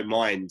I don't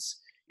mind.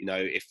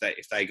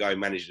 If they go and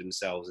manage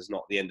themselves, it's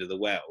not the end of the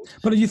world.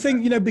 But do you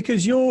think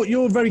because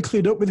you're very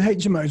clued up with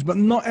HMOs, but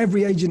not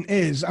every agent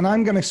is, and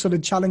I'm going to sort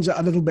of challenge that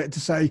a little bit to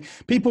say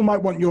people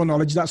might want your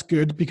knowledge. That's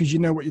good because you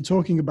know what you're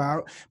talking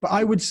about. But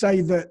I would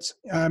say that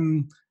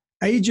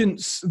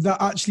agents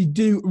that actually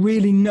do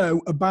really know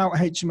about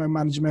HMO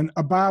management,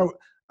 about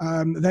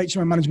the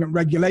HMO management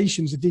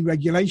regulations, the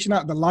Deregulation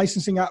Act, the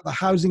Licensing Act, the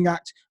Housing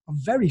Act, are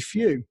very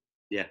few.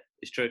 Yeah,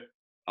 it's true.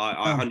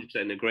 I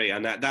 100% agree.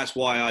 And that's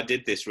why I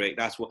did this, Rick.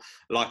 That's what,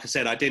 like I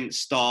said, I didn't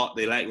start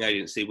the letting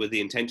agency with the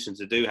intention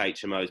to do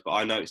HMOs, but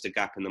I noticed a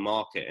gap in the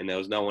market, and there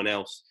was no one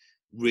else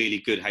really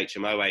good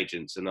HMO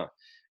agents. And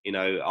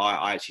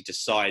I actually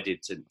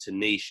decided to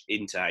niche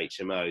into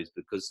HMOs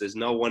because there's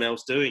no one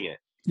else doing it.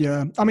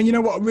 Yeah. I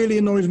mean, what really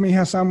annoys me,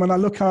 Hasan, when I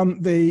look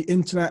on the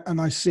internet and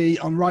I see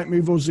on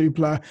Rightmove or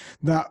Zoopla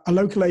that a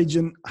local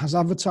agent has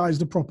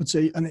advertised a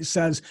property and it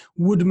says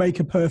would make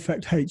a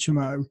perfect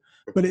HMO,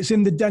 but it's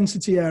in the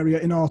density area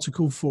in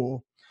Article 4.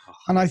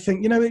 And I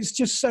think, it's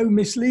just so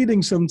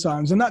misleading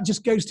sometimes. And that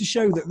just goes to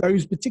show that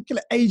those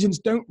particular agents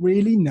don't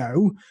really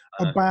know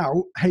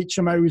about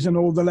HMOs and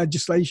all the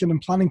legislation and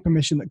planning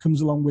permission that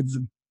comes along with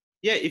them.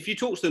 Yeah, if you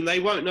talk to them, they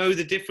won't know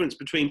the difference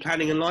between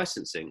planning and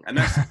licensing. And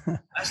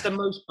that's the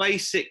most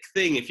basic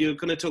thing if you're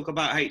going to talk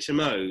about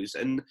HMOs.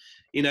 And,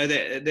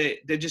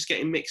 they're just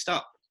getting mixed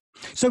up.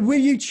 So will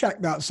you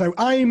check that? So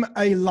I'm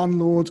a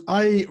landlord.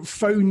 I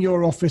phone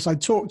your office. I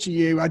talk to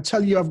you. I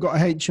tell you I've got a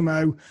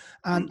HMO.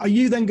 And are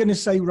you then going to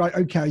say, right,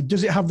 okay,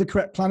 does it have the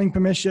correct planning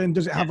permission?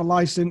 Does it have a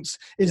license?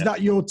 Is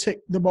that your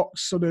tick the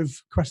box sort of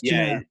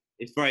questionnaire? Yeah.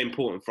 It's very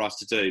important for us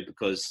to do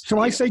because... So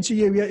I say to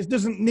you, it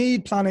doesn't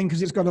need planning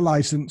because it's got a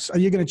license. Are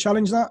you going to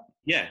challenge that?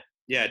 Yeah,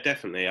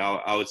 definitely.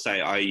 I would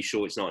say, are you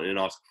sure it's not in an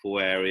Article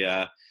 4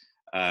 area?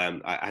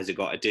 Has it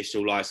got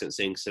additional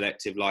licensing,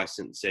 selective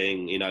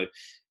licensing?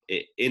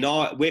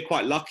 We're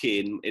quite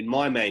lucky in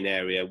my main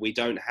area. We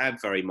don't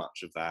have very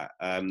much of that.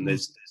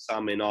 There's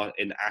some in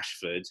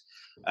Ashford,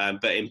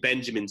 but in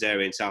Benjamin's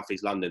area in South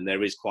East London,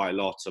 there is quite a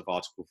lot of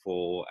Article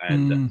 4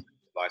 and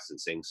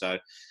licensing. So...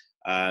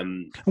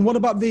 and what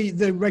about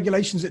the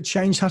regulations that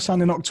changed,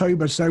 Hasan, in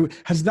October? So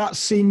has that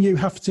seen you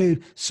have to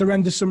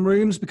surrender some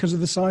rooms because of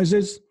the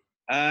sizes?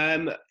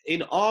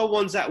 In our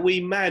ones that we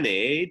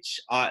manage,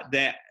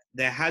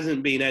 there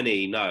hasn't been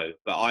any, no.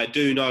 But I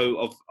do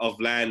know of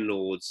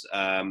landlords.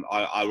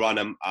 I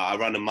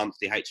run a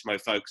monthly HMO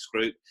focus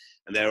group,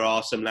 and there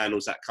are some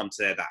landlords that come to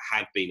there that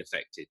have been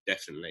affected,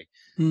 definitely.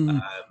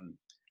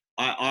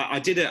 I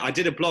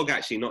did a blog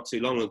actually not too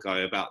long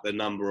ago about the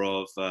number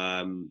of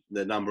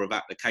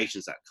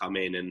applications that come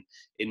in, and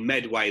in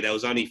Medway there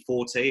was only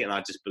 40, and I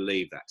just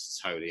believe that's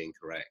totally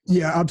incorrect.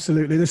 Yeah,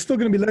 absolutely. There's still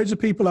going to be loads of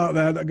people out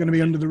there that are going to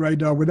be under the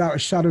radar without a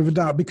shadow of a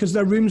doubt, because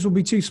their rooms will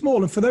be too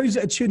small. And for those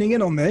that are tuning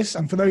in on this,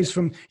 and for those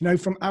from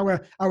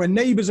our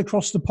neighbours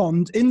across the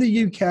pond in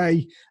the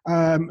UK,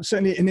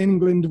 certainly in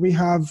England, we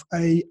have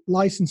a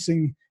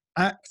licensing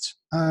act,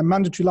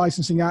 mandatory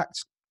licensing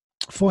act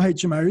for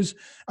HMOs,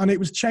 and it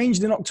was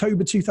changed in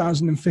October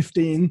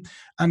 2015,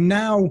 and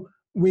now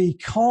we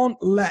can't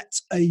let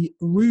a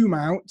room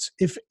out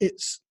if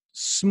it's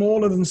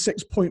smaller than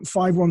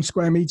 6.51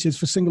 square meters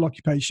for single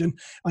occupation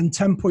and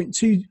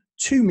 10.22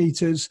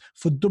 meters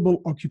for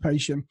double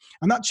occupation.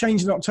 And that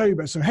changed in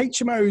October. So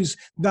HMOs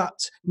that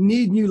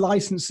need new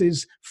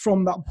licenses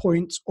from that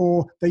point,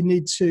 or they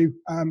need to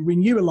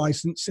renew a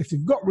license, if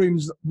they've got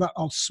rooms that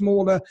are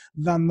smaller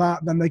than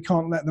that, then they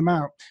can't let them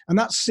out. And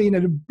that's seen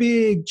a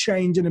big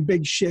change and a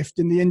big shift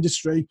in the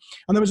industry.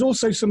 And there was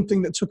also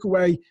something that took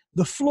away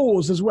the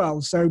floors as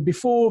well. So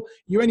before,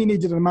 you only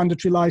needed a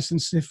mandatory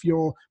license if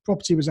your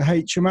property was a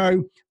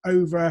HMO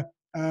over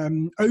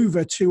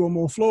 2 or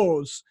more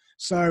floors.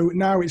 So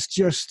now it's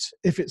just,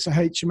 if it's a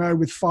HMO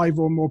with 5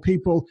 or more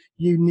people,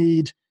 you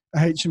need a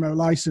HMO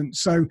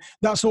license. So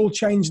that's all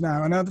changed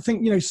now. And I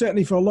think,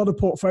 certainly for a lot of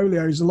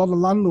portfolios, a lot of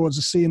landlords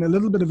are seeing a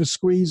little bit of a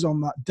squeeze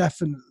on that,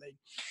 definitely.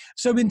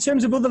 So in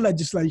terms of other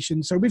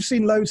legislation, so we've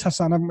seen loads,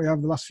 Hasan, haven't we,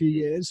 over the last few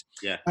years?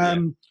 Yeah.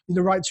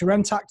 The Right to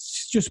Rent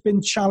Act's just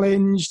been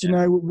challenged.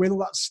 Will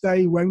that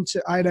stay? Won't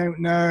it? I don't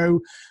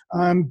know.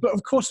 But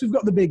of course, we've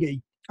got the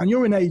biggie. And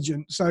you're an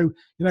agent. So,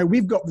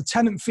 we've got the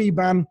tenant fee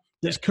ban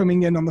that's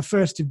coming in on the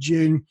 1st of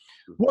June.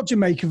 What do you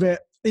make of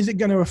it? Is it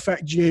going to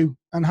affect you?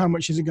 And how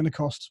much is it going to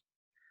cost?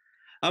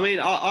 I mean,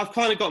 I've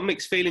kind of got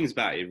mixed feelings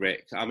about it,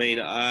 Rick. I mean,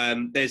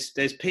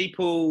 there's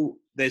people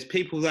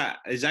that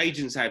as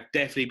agents have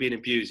definitely been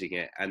abusing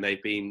it, and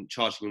they've been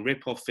charging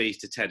rip-off fees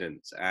to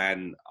tenants.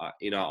 And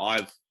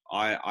I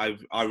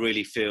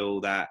really feel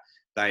that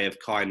they have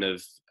kind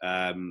of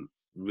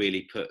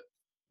really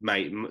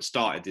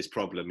started this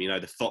problem.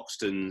 The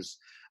Foxtons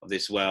of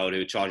this world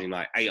who are charging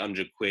like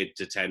 800 quid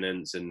to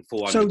tenants and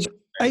 400. So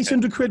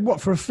 800 quid,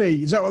 what, for a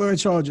fee? Is that what they're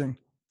charging?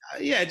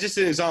 Yeah, just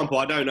an example.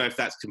 I don't know if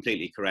that's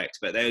completely correct,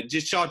 but they're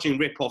just charging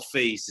rip-off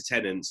fees to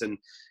tenants. And,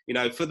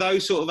 for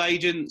those sort of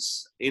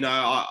agents,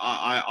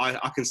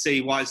 I can see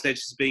why this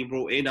legislation is being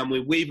brought in. And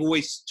we've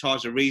always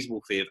charged a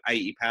reasonable fee of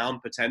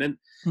 £80 per tenant.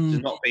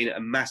 It's not been a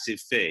massive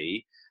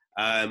fee.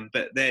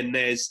 But then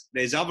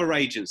there's other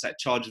agents that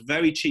charge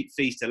very cheap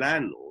fees to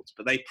landlords,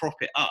 but they prop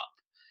it up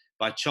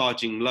by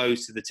charging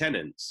lows to the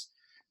tenants.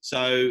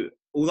 So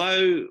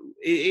although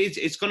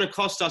it's going to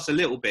cost us a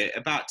little bit,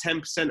 about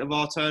 10% of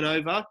our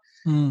turnover.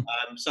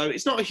 So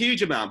it's not a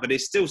huge amount, but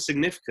it's still a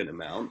significant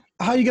amount.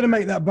 How are you going to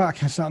make that back,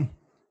 Hasan?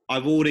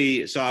 I've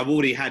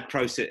already had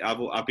process.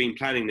 I've been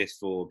planning this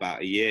for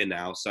about a year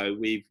now. So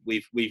we've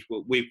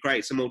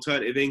created some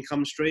alternative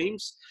income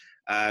streams.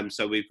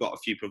 So we've got a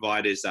few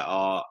providers that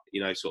are,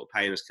 sort of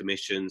paying us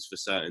commissions for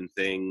certain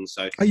things.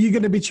 So are you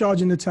going to be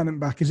charging the tenant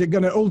back? Is it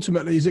going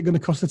to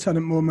cost the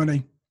tenant more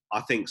money?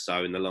 I think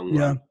so in the long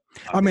run.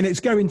 I mean, it's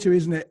going to,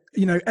 isn't it?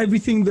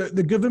 Everything that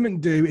the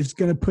government do is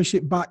going to push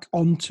it back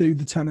onto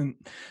the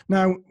tenant.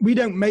 Now, we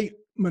don't make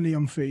money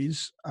on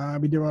fees.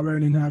 We do our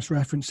own in-house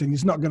referencing.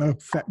 It's not going to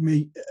affect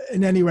me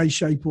in any way,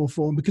 shape or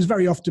form, because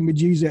very often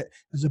we'd use it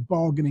as a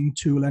bargaining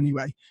tool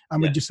anyway.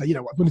 And we'd just say,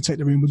 I'm going to take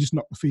the room. We'll just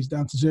knock the fees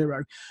down to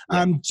zero.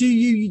 Do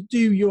you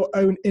do your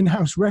own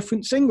in-house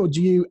referencing, or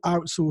do you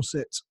outsource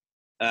it?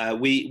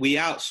 We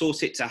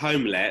outsource it to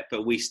HomeLet,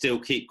 but we still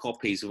keep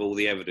copies of all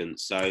the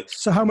evidence.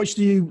 So how much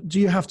do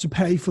you have to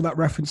pay for that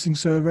referencing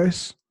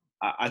service?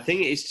 I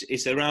think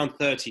it's around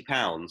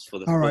 £30 for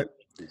the. All right.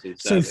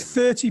 So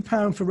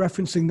 £30 for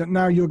referencing that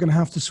now you're going to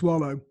have to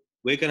swallow.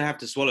 We're going to have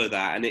to swallow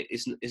that, and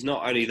it's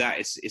not only that.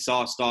 It's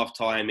our staff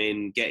time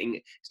in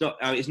getting.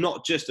 It's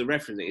not just the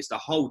referencing. It's the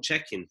whole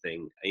check-in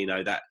thing.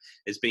 That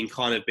has been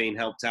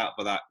helped out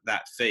by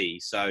that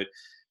fee. So.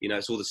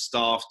 It's all the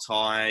staff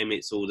time,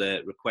 it's all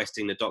the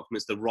requesting the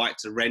documents, the right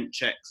to rent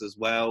checks as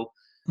well.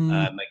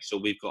 Make sure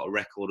we've got a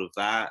record of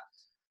that.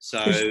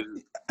 So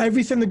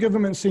everything the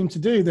government seem to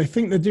do, they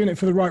think they're doing it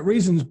for the right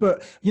reasons.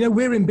 But,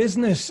 we're in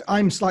business.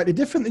 I'm slightly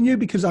different than you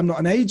because I'm not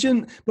an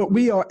agent, but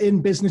we are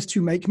in business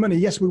to make money.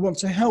 Yes, we want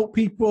to help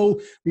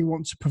people. We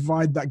want to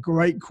provide that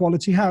great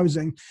quality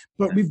housing,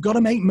 but we've got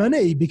to make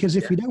money, because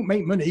if we don't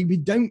make money, we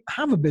don't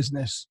have a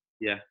business.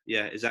 Yeah,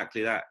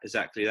 exactly that.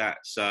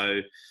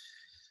 So,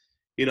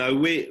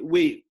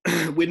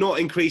 we're not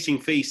increasing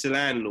fees to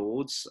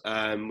landlords.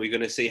 We're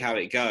going to see how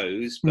it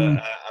goes. But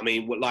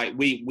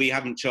we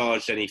haven't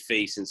charged any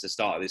fees since the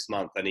start of this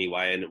month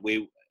anyway. And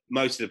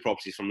most of the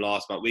properties from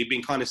last month, we've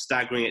been kind of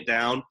staggering it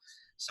down.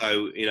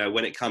 So,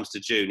 when it comes to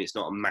June, it's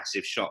not a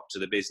massive shock to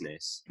the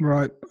business.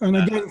 Right. And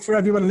again, for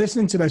everyone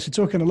listening today, so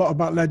we're talking a lot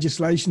about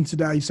legislation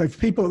today. So for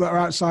people that are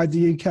outside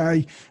the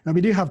UK, and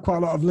we do have quite a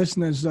lot of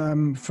listeners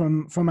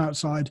from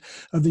outside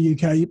of the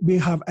UK, we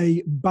have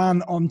a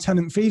ban on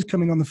tenant fees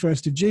coming on the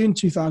 1st of June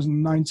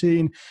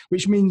 2019,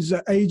 which means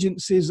that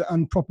agencies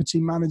and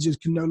property managers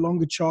can no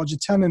longer charge a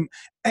tenant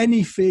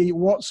any fee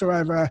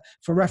whatsoever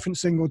for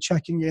referencing or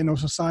checking in or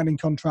for signing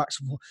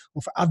contracts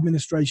or for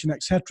administration,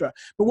 etc.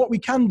 But what we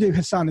can do,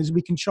 Hasan, is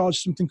we can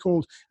charge something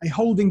called a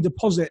holding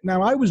deposit.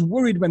 Now, I was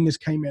worried when this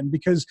came in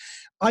because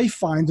I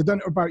find, I don't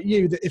know about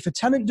you, that if a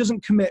tenant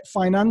doesn't commit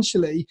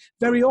financially,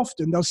 very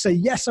often they'll say,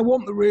 yes, I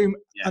want the room,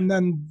 and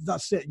then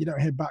that's it. You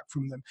don't hear back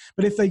from them.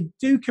 But if they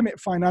do commit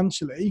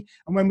financially,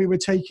 and when we were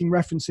taking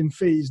referencing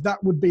fees,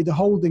 that would be the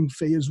holding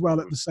fee as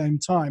well at the same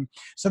time.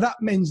 So that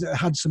means that it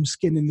had some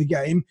skin in the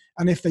game.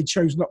 And if they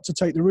chose not to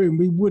take the room,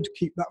 we would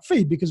keep that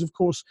fee because, of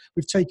course,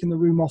 we've taken the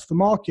room off the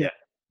market. Yeah.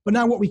 But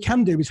now what we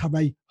can do is have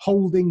a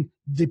holding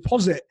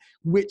deposit,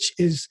 which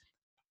is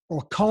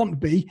or can't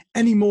be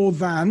any more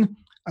than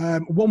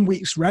 1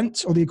 week's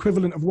rent or the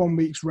equivalent of 1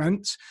 week's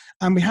rent.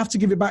 And we have to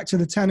give it back to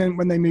the tenant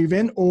when they move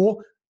in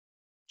or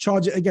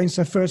charge it against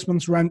their first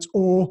month's rent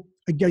or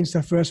against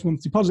their first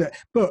month's deposit.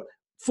 But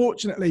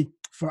fortunately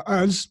for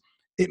us,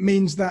 it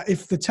means that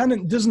if the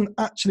tenant doesn't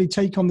actually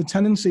take on the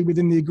tenancy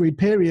within the agreed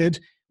period,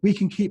 we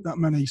can keep that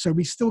money. So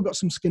we still got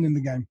some skin in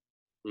the game.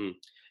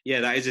 Yeah,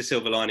 that is a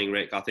silver lining,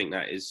 Rick. I think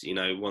that is,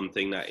 one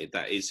thing that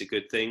is a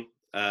good thing.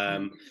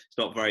 It's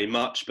not very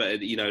much, but,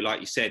 like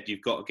you said,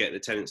 you've got to get the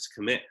tenants to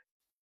commit.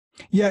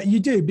 Yeah, you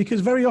do, because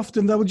very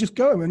often they'll just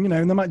go and,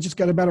 and they might just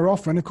get a better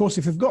offer. And of course,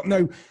 if they've got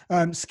no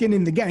skin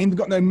in the game, they've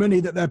got no money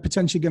that they're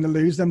potentially going to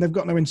lose, then they've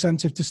got no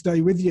incentive to stay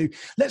with you.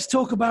 Let's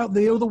talk about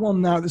the other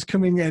one now that's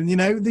coming in,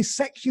 the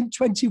Section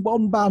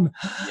 21 ban.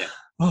 Yeah.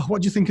 Oh,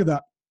 what do you think of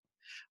that?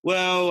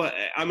 Well,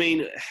 I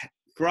mean,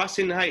 for us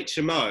in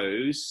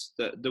HMOs,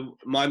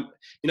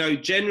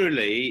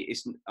 generally,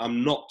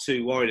 I'm not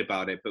too worried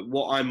about it. But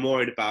what I'm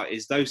worried about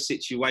is those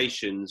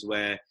situations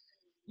where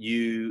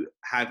you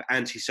have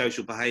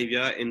antisocial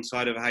behaviour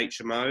inside of a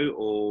HMO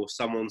or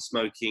someone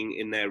smoking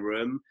in their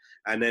room.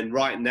 And then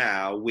right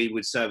now we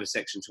would serve a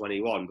Section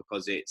 21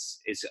 because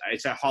it's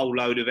a whole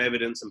load of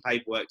evidence and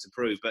paperwork to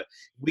prove. But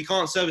we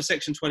can't serve a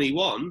Section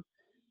 21.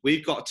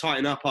 We've got to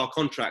tighten up our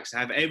contracts to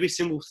have every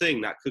single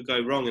thing that could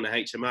go wrong in a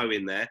HMO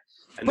in there.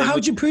 But how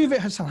do you prove it,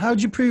 Hasan? How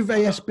do you prove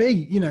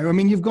ASB?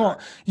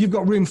 You've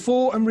got room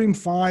 4 and room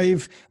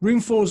 5.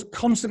 Room 4's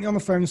constantly on the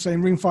phone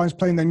saying room 5's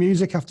playing their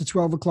music after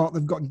 12 o'clock.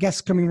 They've got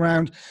guests coming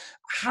around.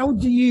 How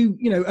do you,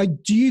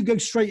 do you go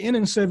straight in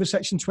and serve a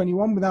Section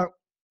 21 without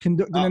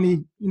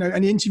conducting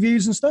any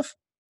interviews and stuff?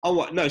 Oh,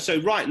 what? No.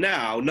 So right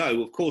now,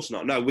 no, of course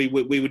not. No, we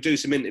would do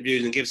some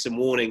interviews and give some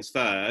warnings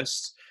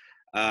first.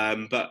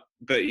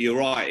 But you're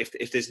right.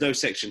 If there's no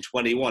Section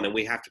 21 and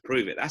we have to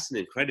prove it, that's an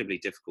incredibly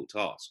difficult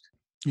task.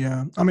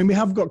 Yeah. I mean, we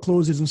have got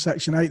clauses in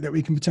Section 8 that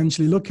we can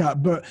potentially look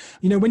at. But,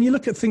 when you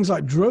look at things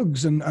like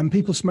drugs and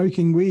people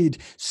smoking weed,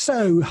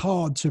 so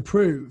hard to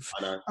prove.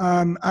 I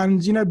know.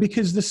 And,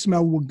 because the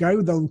smell will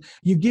go,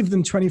 you give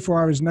them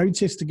 24 hours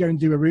notice to go and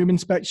do a room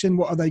inspection.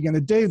 What are they going to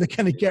do? They're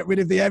going to get rid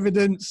of the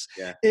evidence.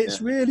 Yeah, it's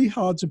really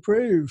hard to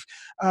prove.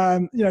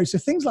 So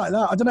things like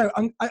that. I don't know.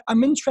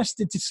 I'm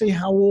interested to see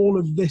how all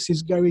of this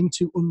is going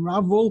to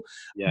unravel.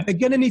 Yeah. They're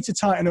going to need to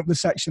tighten up the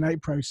Section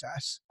 8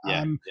 process.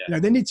 Yeah.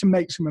 They need to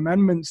make some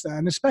amendments there,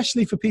 and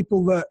especially for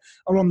people that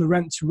are on the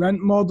rent-to-rent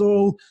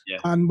model. Yeah.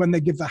 And when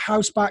they give the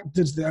house back,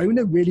 does the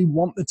owner really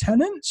want the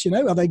tenants?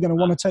 Are they going to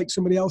want to take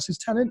somebody else's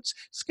tenants?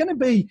 It's going to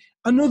be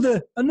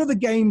another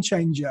game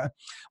changer.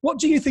 What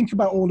do you think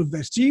about all of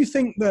this? Do you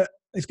think that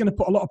it's going to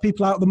put a lot of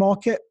people out of the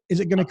market? Is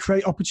it going to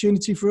create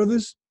opportunity for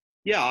others?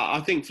 Yeah, I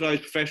think for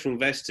those professional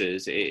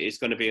investors, it's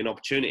going to be an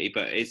opportunity,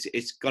 but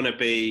it's going to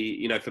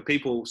be, for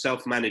people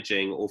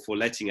self-managing or for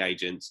letting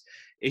agents,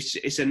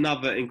 it's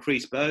another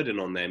increased burden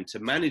on them to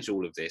manage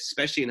all of this,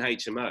 especially in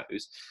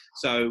HMOs.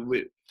 So,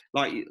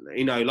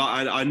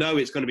 I know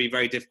it's going to be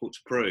very difficult to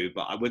prove,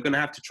 but we're going to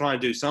have to try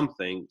and do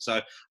something.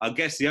 So I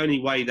guess the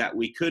only way that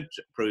we could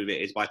prove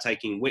it is by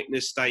taking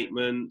witness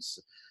statements,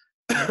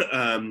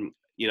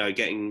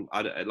 getting,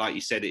 like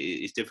you said,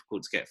 it's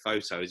difficult to get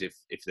photos if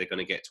they're going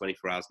to get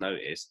 24 hours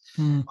notice.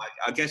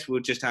 I guess we'll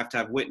just have to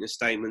have witness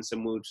statements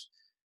and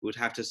would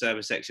have to serve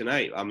a Section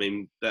 8. I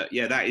mean, but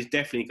yeah, that is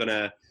definitely going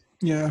to...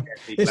 Yeah,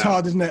 it's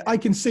hard, isn't it? I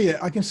can see it.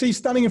 I can see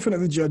standing in front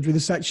of the judge with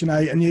a Section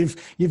 8 and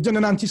you've done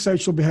an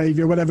antisocial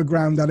behaviour, whatever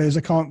ground that is.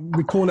 I can't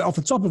recall it off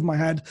the top of my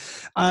head.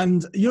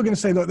 And you're going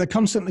to say, look, they're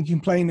constantly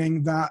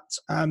complaining that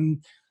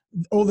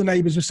all the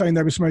neighbours were saying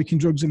they were smoking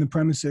drugs in the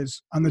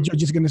premises. And the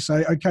judge is going to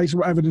say, okay, so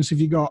what evidence have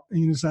you got?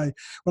 And you're going to say,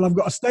 well, I've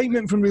got a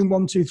statement from room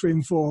 1, 2, 3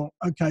 and 4.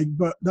 Okay,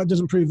 but that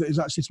doesn't prove that he's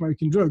actually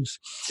smoking drugs.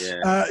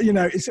 Yeah.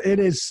 It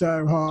is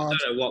so hard. I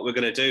don't know what we're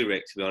going to do,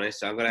 Rick, to be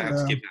honest. I'm going to have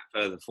to give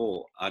that further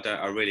thought.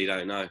 I really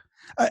don't know.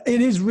 It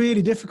is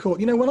really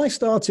difficult. When I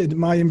started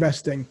my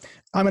investing,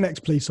 I'm an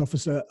ex-police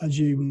officer, as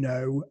you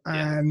know,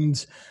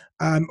 and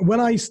When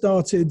I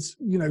started,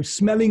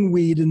 smelling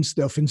weed and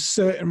stuff in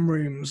certain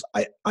rooms,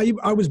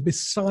 I was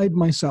beside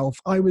myself.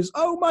 I was,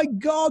 oh my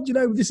God,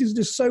 this is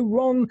just so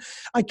wrong.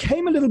 I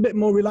came a little bit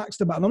more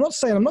relaxed about it. And I'm not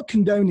saying I'm not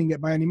condoning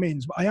it by any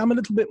means, but I am a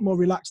little bit more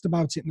relaxed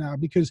about it now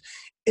because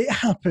it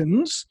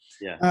happens.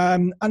 Yeah.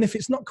 And if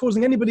it's not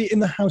causing anybody in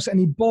the house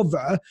any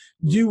bother,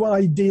 do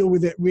I deal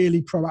with it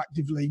really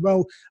proactively?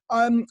 Well,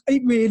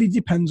 it really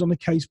depends on a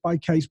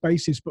case-by-case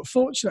basis. But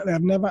fortunately,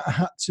 I've never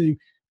had to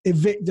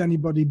evict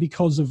anybody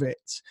because of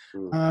it,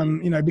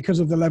 because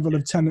of the level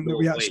of tenant that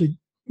we actually...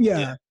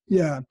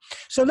 Yeah.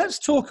 So let's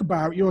talk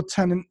about your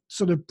tenant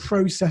sort of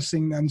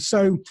processing then.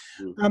 So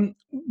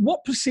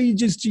what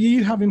procedures do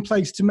you have in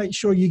place to make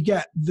sure you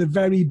get the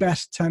very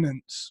best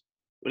tenants?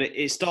 Well,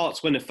 it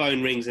starts when the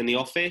phone rings in the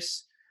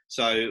office.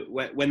 So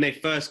when they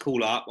first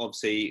call up,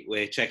 obviously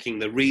we're checking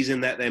the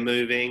reason that they're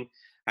moving.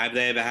 Have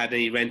they ever had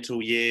any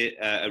rental year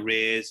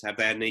arrears? Have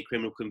they had any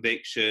criminal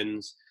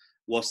convictions?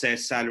 What's their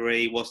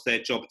salary? What's their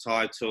job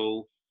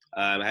title?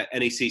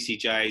 Any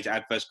CCJs,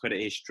 adverse credit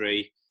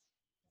history?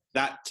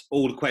 That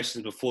all the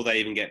questions before they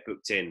even get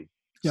booked in.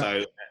 Yeah.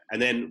 So,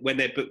 and then when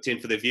they're booked in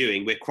for the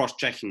viewing, we're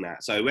cross-checking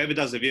that. So whoever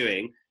does the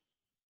viewing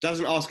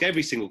doesn't ask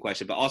every single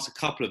question, but ask a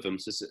couple of them.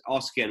 So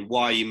ask again,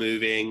 why are you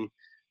moving?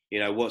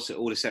 What's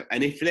all this stuff?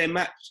 And if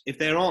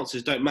their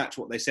answers don't match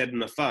what they said on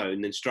the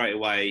phone, then straight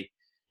away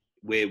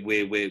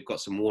we've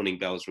got some warning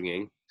bells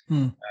ringing.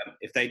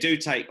 If they do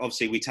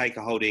obviously we take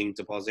a holding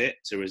deposit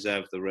to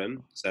reserve the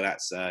room. So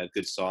that's a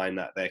good sign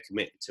that they're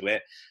committed to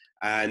it.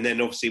 And then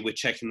obviously we're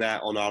checking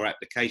that on our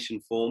application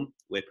form.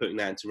 We're putting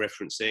that into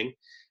referencing.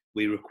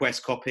 We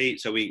request copy.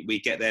 So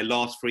we get their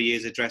last 3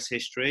 years address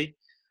history.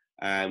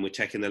 And we're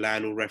checking the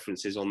landlord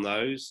references on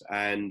those.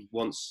 And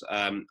once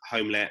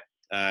HomeLet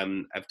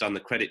have done the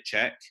credit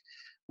check,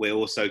 we're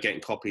also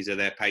getting copies of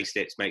their pay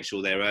slips, make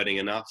sure they're earning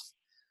enough.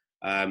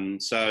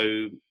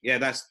 So yeah,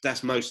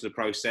 that's most of the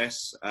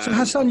process. So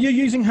Hasan, you're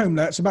using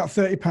HomeLet. It's about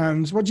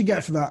 £30. What do you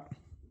get for that?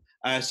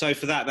 So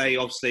for that, they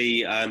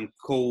obviously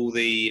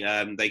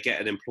they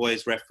get an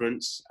employer's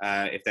reference.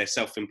 If they're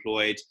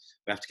self-employed,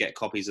 we have to get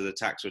copies of the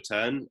tax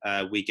return.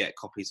 We get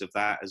copies of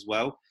that as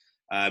well.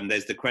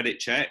 There's the credit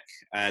check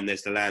and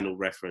there's the landlord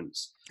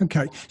reference.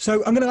 Okay,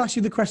 so I'm going to ask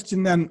you the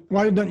question then.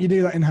 Why don't you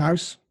do that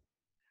in-house?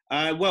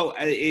 Well,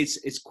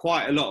 it's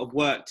quite a lot of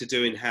work to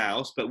do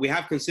in-house, but we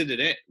have considered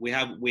it. We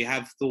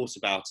have thought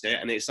about it,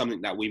 and it's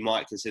something that we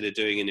might consider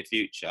doing in the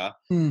future.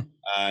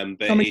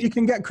 But you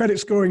can get credit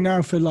scoring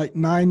now for like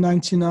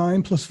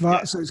 $9.99 plus VAT,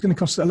 yeah. So it's going to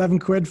cost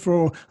 £11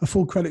 for a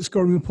full credit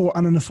scoring report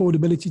and an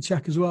affordability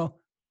check as well.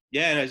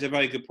 Yeah, no, it's a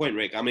very good point,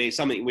 Rick. I mean, it's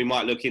something we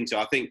might look into.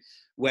 I think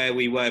where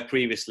we were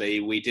previously,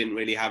 we didn't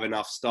really have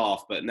enough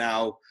staff, but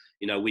now,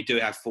 we do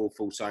have 4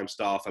 full-time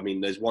staff. I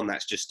mean, there's one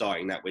that's just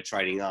starting that we're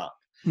training up.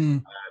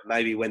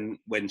 Maybe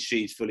when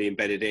she's fully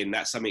embedded in,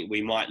 that's something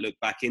we might look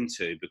back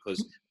into,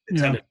 because the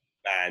tenant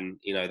ban,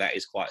 that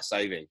is quite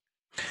saving.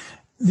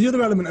 The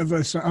other element of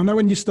this, I know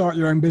when you start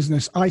your own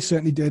business, I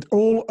certainly did.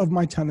 All of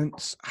my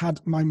tenants had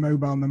my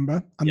mobile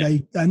number,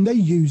 and they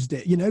used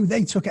it.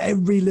 They took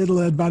every little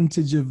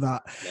advantage of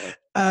that. Yeah.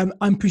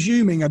 I'm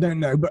presuming, I don't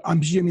know, but I'm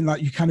presuming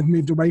like you kind of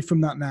moved away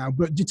from that now.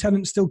 But do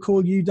tenants still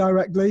call you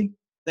directly?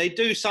 They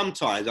do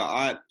sometimes.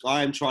 I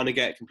am trying to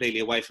get completely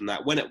away from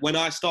that. When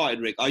I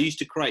started, Rick, I used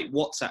to create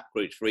WhatsApp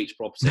groups for each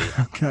property.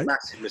 Okay.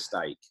 Massive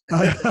mistake.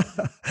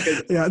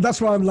 Yeah, that's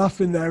why I'm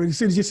laughing there. As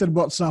soon as you said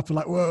WhatsApp, I'm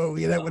like, whoa,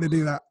 you don't want to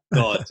do that.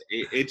 God,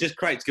 it just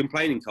creates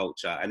complaining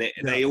culture, and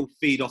they all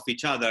feed off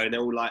each other, and they're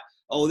all like,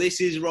 oh,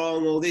 this is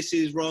wrong, or this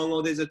is wrong,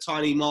 or there's a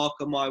tiny mark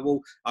on my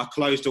wall. I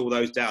closed all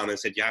those down and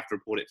said, you have to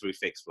report it through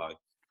Fixflow.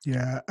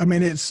 Yeah, I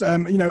mean, it's,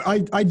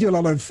 I do a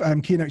lot of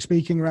keynote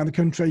speaking around the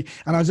country,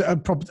 and I was at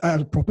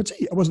a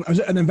property. I was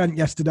at an event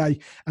yesterday,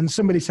 and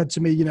somebody said to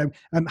me,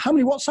 how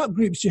many WhatsApp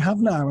groups do you have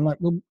now? I'm like,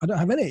 well, I don't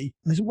have any.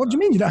 And they said, what do you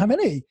mean you don't have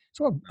any?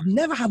 So I've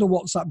never had a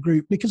WhatsApp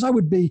group, because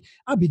I'd be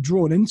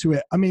drawn into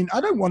it. I mean,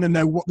 I don't want to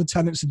know what the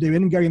tenants are doing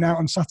and going out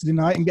on Saturday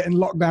night and getting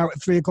locked out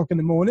at 3 o'clock in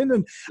the morning.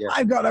 And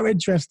I've got no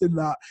interest in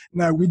that.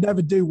 No, we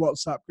never do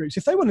WhatsApp groups.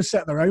 If they want to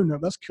set their own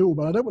up, that's cool,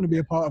 but I don't want to be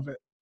a part of it.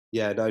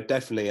 Yeah, no,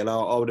 definitely. And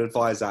I would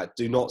advise that.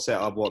 Do not set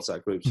up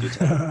WhatsApp groups.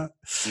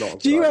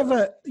 Do you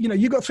ever,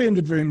 you've got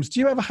 300 rooms. Do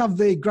you ever have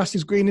the grass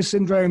is greener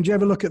syndrome? Do you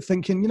ever look at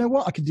thinking,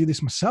 I could do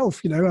this myself?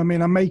 I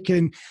mean, I'm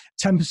making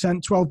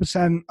 10%,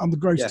 12% on the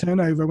gross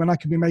turnover when I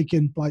could be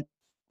making like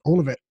all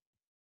of it.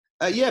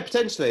 Yeah,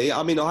 potentially.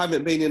 I mean, I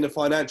haven't been in a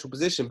financial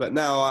position, but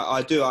now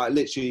I do. I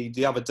literally,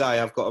 the other day,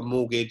 I've got a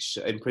mortgage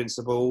in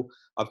principle.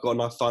 I've got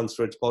enough funds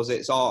for a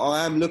deposit. So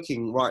I am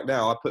looking right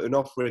now. I put an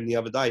offer in the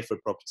other day for a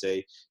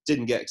property.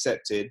 Didn't get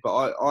accepted,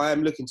 but I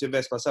am looking to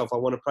invest myself. I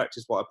want to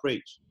practice what I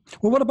preach.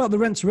 Well, what about the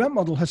rent-to-rent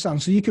model, Hasan?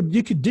 So you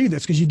could do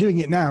this because you're doing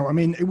it now. I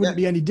mean, it wouldn't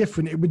be any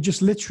different. It would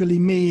just literally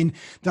mean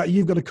that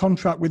you've got a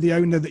contract with the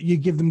owner that you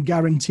give them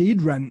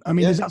guaranteed rent. I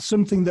mean, is that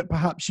something that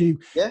perhaps you...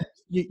 Yeah.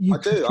 I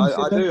do.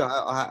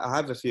 I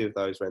have a few of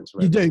those rents.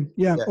 You do?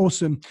 Yeah,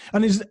 awesome.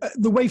 And is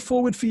the way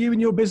forward for you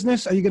in your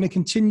business? Are you going to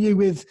continue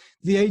with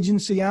the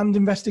agency and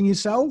investing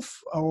yourself,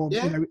 or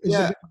Yeah, is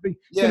it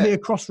going to be a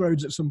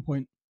crossroads at some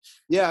point?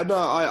 Yeah, no,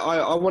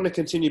 I want to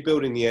continue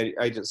building the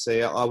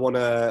agency. I want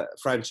to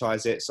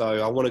franchise it, so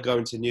I want to go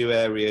into new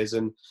areas,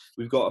 and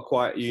we've got a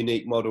quite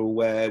unique model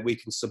where we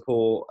can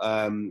support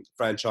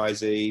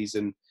franchisees,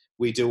 and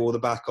we do all the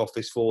back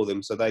office for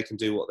them, so they can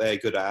do what they're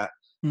good at,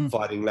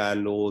 finding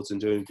landlords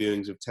and doing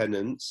viewings of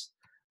tenants.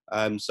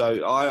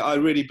 So I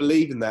really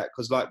believe in that,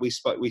 because, like we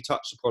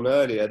touched upon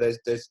earlier,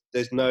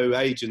 there's no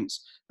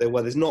agents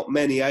there's not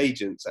many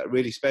agents that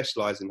really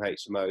specialise in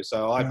HMO.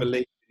 So I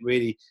believe in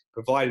really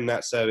providing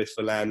that service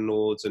for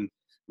landlords and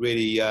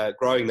really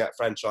growing that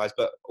franchise.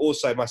 But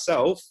also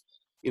myself,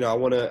 I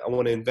want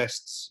to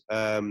invest,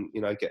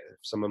 get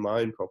some of my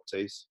own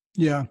properties.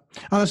 Yeah.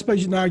 And I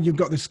suppose now you've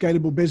got this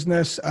scalable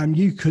business, and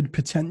you could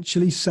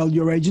potentially sell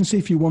your agency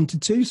if you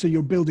wanted to. So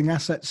you're building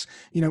assets,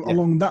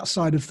 along that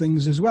side of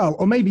things as well.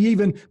 Or maybe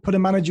even put a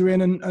manager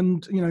in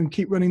and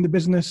keep running the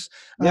business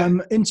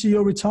into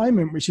your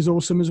retirement, which is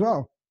awesome as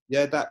well.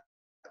 Yeah,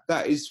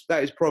 that is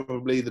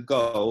probably the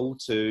goal,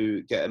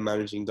 to get a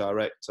managing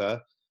director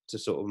to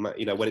sort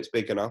of, when it's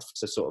big enough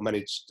to sort of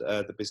manage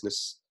the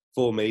business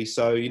for me.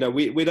 So,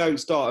 we don't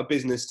start a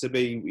business to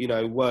be,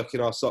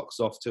 working our socks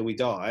off till we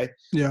die.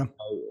 Yeah.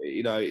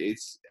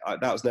 So,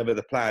 that was never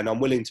the plan. I'm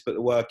willing to put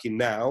the work in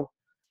now.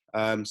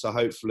 So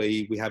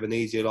hopefully we have an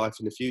easier life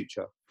in the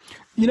future.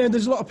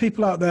 There's a lot of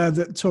people out there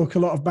that talk a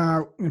lot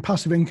about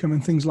passive income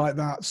and things like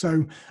that.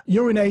 So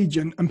you're an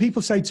agent, and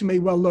people say to me,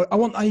 well, look, I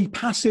want a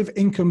passive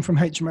income from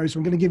HMOs, so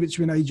I'm going to give it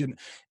to an agent.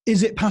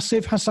 Is it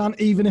passive, Hasan,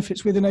 even if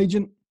it's with an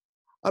agent?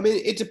 I mean,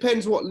 it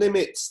depends what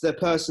limits the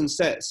person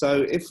sets.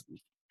 So if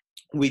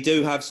we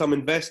do have some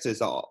investors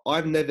that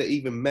I've never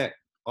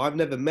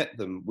met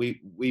them.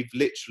 We've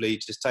literally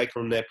just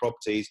taken them their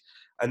properties,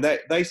 and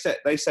they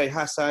say,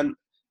 Hasan,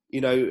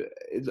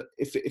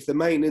 if the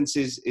maintenance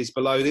is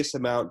below this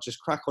amount, just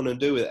crack on and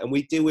do it. And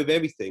we deal with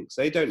everything.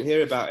 So they don't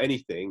hear about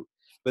anything,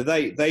 but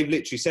they've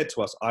literally said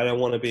to us, I don't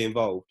want to be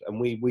involved. And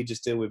we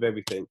just deal with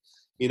everything.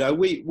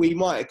 We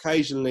might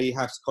occasionally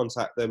have to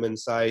contact them and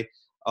say,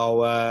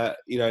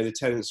 the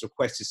tenant's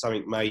requested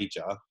something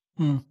major.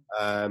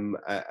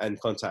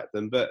 And contact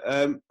them. But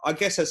I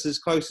guess that's as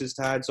close as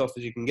to hands off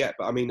as you can get.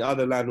 But I mean,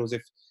 other landlords,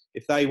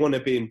 if they want to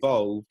be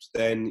involved,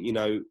 then,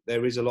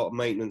 there is a lot of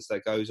maintenance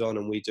that goes on,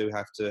 and we do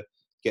have to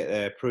get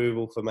their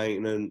approval for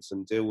maintenance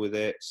and deal with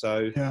it.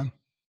 So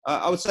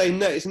I would say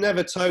no, it's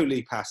never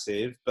totally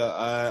passive, but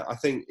I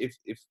think if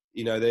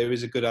there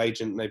is a good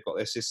agent and they've got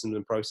their systems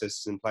and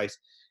processes in place,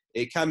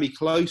 it can be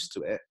close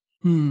to it.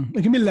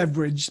 It can be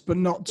leveraged, but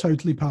not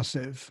totally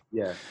passive.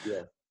 Yeah.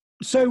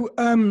 So,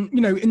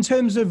 in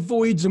terms of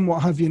voids and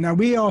what have you, now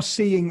we are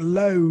seeing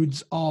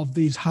loads of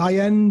these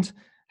high-end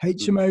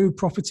HMO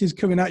properties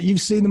coming out.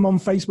 You've seen them on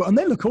Facebook, and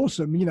they look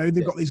awesome.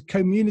 They've got these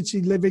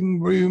community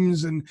living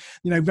rooms and,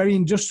 very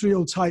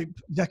industrial type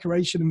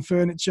decoration and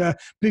furniture,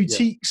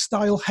 boutique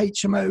style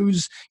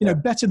HMOs,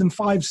 better than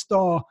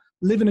 5-star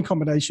living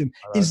accommodation.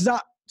 Is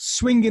that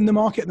swinging the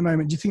market at the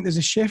moment? Do you think there's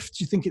a shift?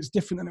 Do you think it's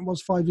different than it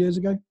was 5 years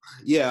ago?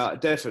 Yeah,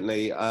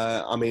 definitely.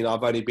 I mean,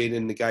 I've only been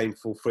in the game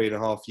for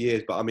 3.5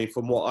 years, but I mean,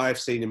 from what I've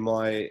seen in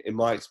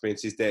my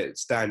experiences, their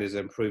standards are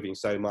improving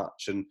so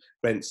much, and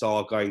rents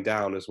are going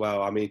down as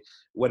well. I mean,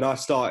 when I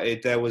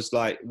started, there was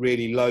like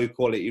really low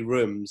quality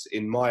rooms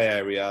in my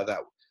area that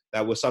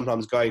were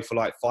sometimes going for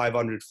like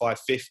 500,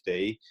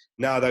 550.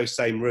 Now those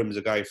same rooms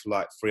are going for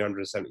like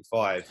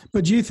 375.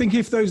 But do you think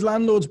if those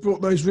landlords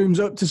brought those rooms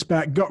up to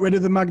spec, got rid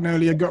of the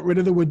magnolia, got rid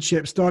of the wood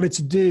chip, started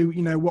to do,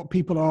 what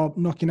people are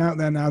knocking out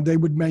there now, they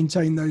would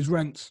maintain those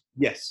rents?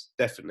 Yes,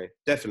 definitely.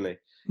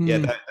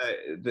 Yeah,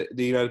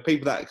 the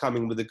people that are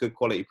coming with the good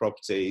quality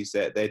properties,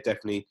 they're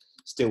definitely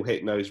still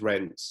hitting those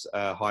rents,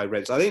 high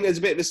rents. I think there's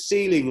a bit of a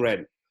ceiling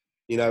rent.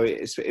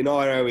 It's in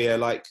our area,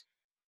 like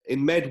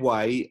in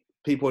Medway,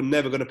 people are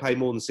never going to pay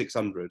more than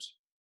 600.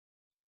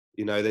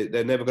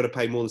 They're never going to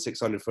pay more than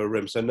 600 for a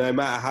room. So no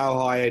matter how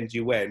high end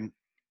you went,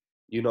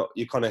 you're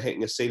kind of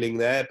hitting a ceiling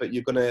there. But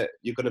you're gonna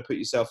put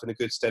yourself in a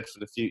good stead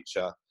for the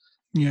future.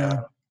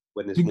 Yeah,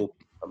 when there's more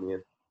coming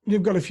in.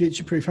 You've got to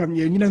future-proof, haven't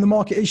you? The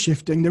market is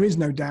shifting. There is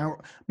no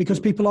doubt, because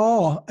people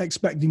are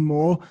expecting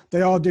more.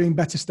 They are doing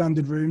better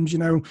standard rooms.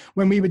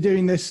 When we were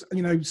doing this,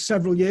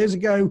 several years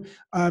ago,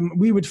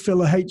 we would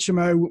fill a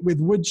HMO with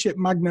wood chip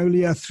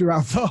magnolia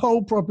throughout the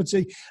whole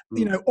property,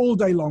 all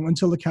day long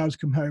until the cows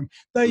come home.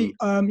 They,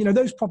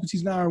 those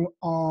properties now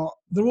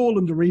they're all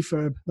under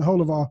refurb. The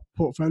whole of our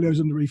portfolio is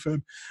under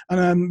refurb.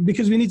 And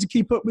because we need to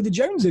keep up with the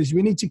Joneses,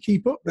 we need to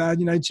keep up there,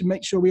 to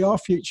make sure we are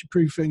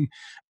future-proofing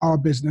our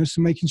business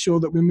and making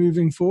sure that we're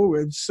moving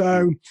forward.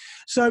 So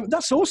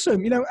that's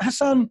awesome.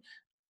 Hasan,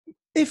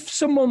 if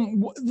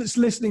someone that's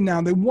listening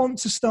now, they want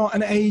to start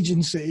an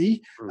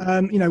agency,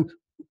 a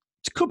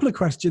couple of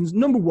questions.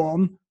 Number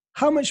one,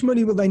 how much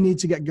money will they need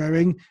to get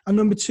going? And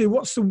number two,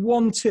 what's the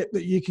one tip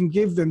that you can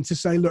give them to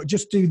say, look,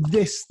 just do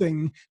this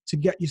thing to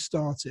get you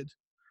started?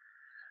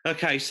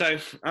 Okay, so,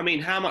 I mean,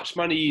 how much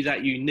money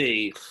that you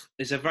need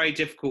is a very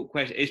difficult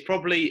question.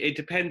 It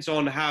depends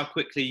on how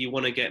quickly you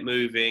want to get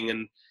moving,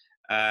 and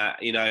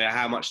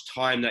how much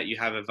time that you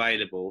have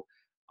available.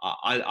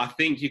 I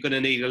think you're going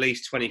to need at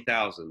least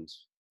 20,000.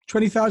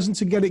 20,000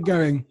 to get it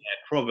going. Yeah,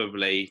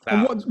 probably.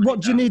 And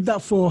what do you need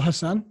that for,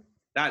 Hasan?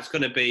 That's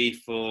going to be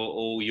for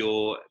all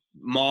your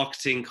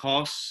marketing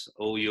costs,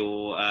 all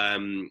your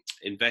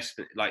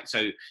investment. Like,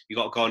 so you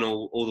got to go on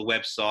all the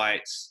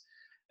websites.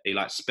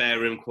 Like spare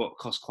room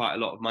costs quite a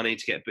lot of money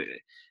to get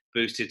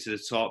boosted to the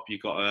top.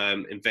 You've got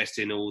to invest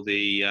in all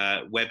the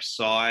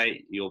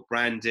website, your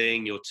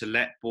branding, your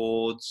to-let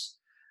boards,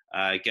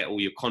 get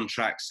all your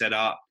contracts set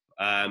up,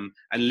 and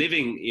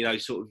living,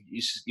 sort of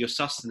your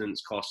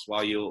sustenance costs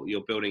while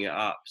you're building it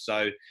up.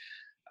 So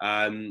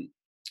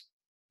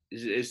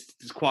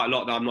it's quite a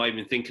lot that I'm not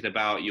even thinking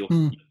about. Your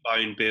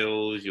phone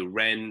bills, your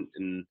rent,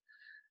 and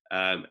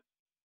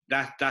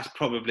that's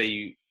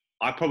probably.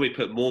 I probably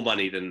put more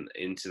money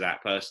into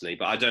that personally,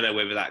 but I don't know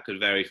whether that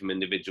could vary from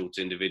individual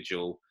to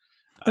individual.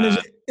 And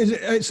is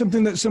it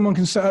something that someone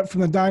can set up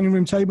from the dining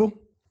room table?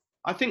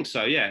 I think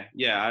so. Yeah.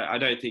 I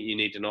don't think you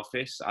need an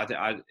office.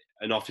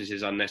 An office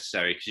is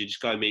unnecessary because you just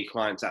go meet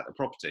clients at the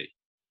property.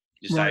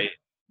 You say,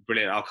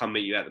 "Brilliant, I'll come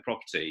meet you at the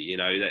property."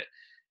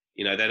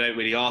 They don't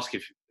really ask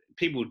if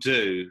people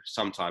do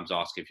sometimes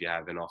ask if you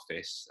have an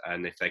office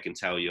and if they can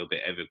tell you're a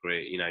bit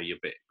evergreen. You're a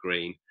bit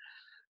green.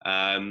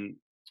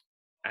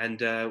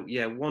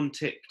 One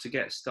tip to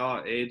get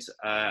started.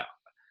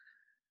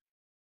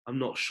 I'm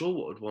not sure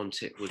what one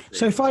tip would be.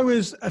 So if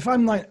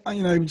I'm like,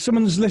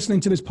 someone's listening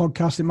to this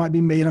podcast, it might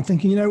be me, and I'm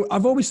thinking,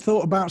 I've always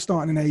thought about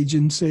starting an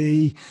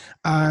agency,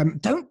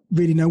 don't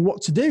really know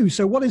what to do.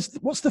 So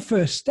what's the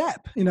first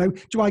step?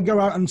 Do I go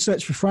out and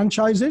search for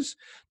franchises?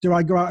 Do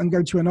I go out and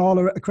go to an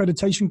ALA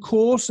accreditation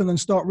course and then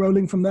start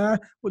rolling from there?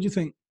 What do you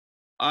think?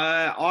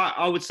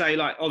 I would say,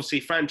 like, obviously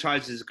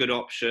franchise is a good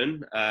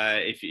option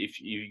if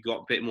you've got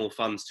a bit more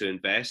funds to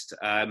invest.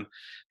 But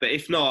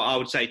if not, I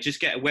would say just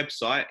get a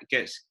website,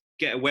 get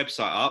a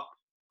website up,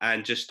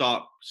 and just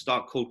start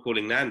cold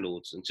calling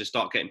landlords and just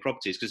start getting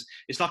properties, because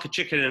it's like a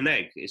chicken and an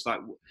egg. It's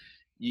like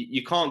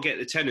you can't get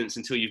the tenants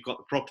until you've got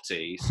the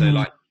property. So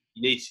like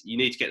you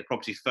need to get the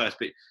properties first,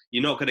 but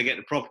you're not going to get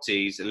the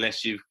properties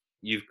unless you've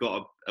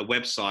got a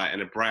website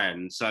and a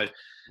brand. So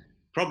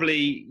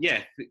probably,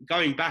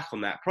 going back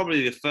on that,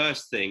 probably the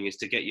first thing is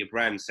to get your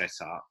brand set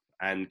up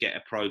and get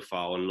a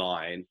profile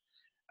online.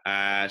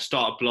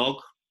 Start a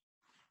blog.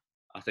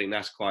 I think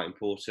that's quite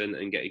important,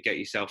 and get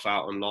yourself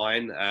out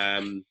online.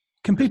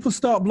 Can people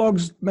start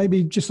blogs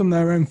maybe just on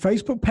their own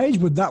Facebook page?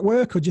 Would that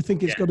work, or do you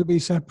think it's got to be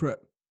separate?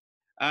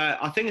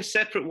 I think a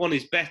separate one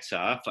is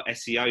better for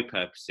SEO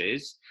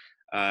purposes.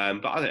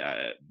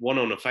 But one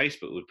on a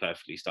Facebook would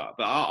perfectly start.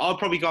 But I'll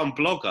probably go on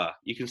Blogger.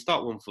 You can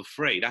start one for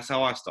free. That's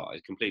how I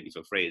started, completely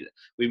for free.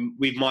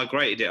 We've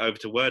migrated it over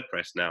to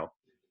WordPress now.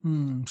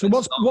 So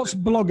what's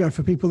Blogger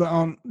for people that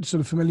aren't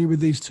sort of familiar with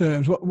these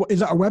terms? What is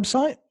that, a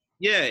website?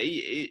 Yeah,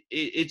 it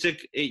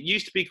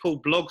used to be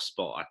called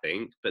Blogspot, I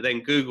think, but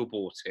then Google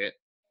bought it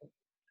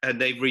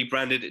and they've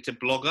rebranded it to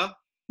Blogger.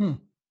 And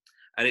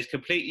it's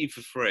completely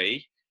for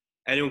free.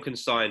 Anyone can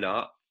sign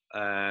up.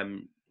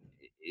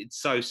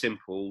 It's so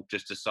simple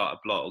just to start a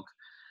blog,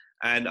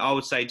 and I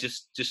would say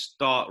just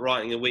start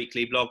writing a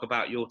weekly blog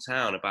about your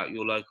town, about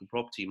your local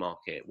property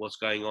market, what's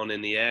going on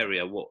in the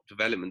area, what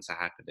developments are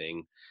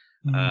happening.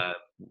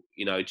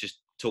 Just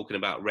talking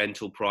about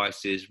rental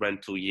prices,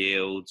 rental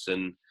yields,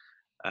 and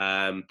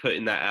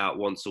putting that out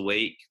once a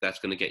week. That's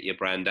going to get your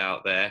brand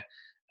out there.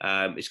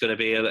 It's going to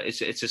be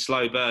it's a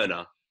slow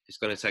burner. It's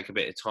going to take a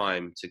bit of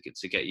time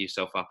to get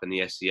yourself up in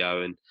the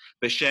SEO,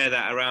 but share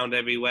that around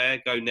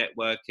everywhere. Go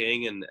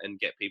networking and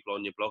get people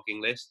on your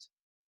blogging list.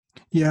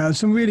 Yeah,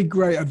 some really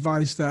great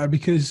advice there,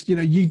 because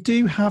you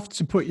do have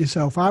to put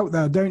yourself out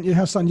there, don't you,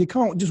 Hasan? You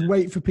can't just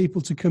wait for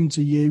people to come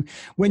to you.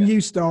 When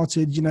you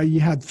started, you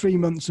had 3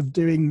 months of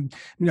doing,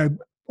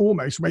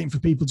 almost waiting for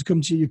people to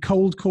come to you,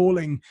 cold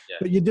calling,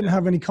 but you didn't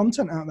have any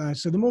content out there.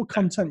 So the more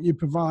content you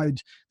provide,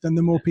 then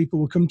the more people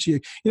will come to you.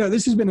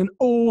 This has been an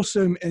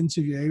awesome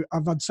interview.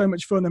 I've had so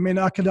much fun. I mean,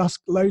 I could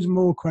ask loads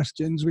more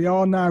questions. We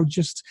are now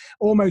just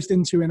almost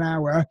into an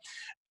hour.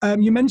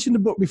 You mentioned a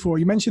book before.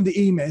 You mentioned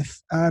the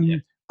E-Myth.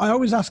 I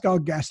always ask our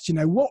guests,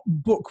 what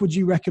book would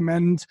you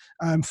recommend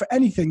for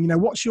anything?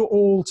 What's your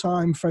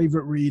all-time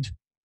favorite read?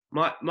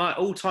 My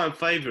all-time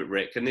favourite,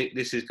 Rick, and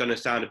this is going to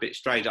sound a bit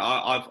strange.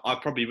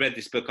 I've probably read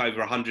this book over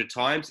 100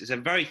 times. It's a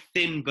very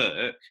thin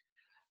book,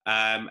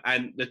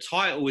 and the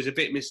title is a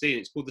bit misleading.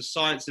 It's called The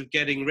Science of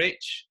Getting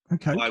Rich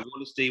by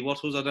Wallace D.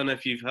 Wattles. I don't know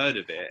if you've heard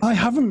of it. I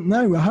haven't.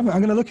 No, I haven't.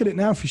 I'm going to look at it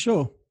now for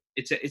sure.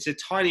 It's a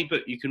tiny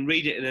book. You can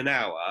read it in an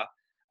hour,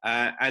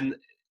 and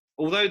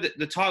although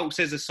the title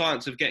says The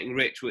Science of Getting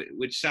Rich,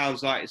 which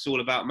sounds like it's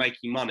all about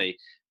making money,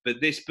 but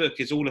this book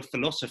is all a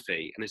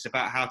philosophy, and it's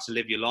about how to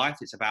live your life.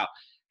 It's about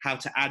how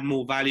to add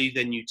more value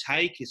than you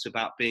take. It's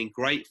about being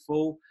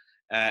grateful.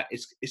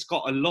 It's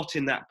got a lot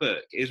in that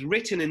book. It was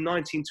written in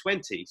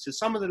 1920, so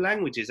some of the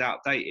language is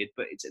outdated,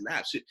 but it's an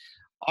absolute.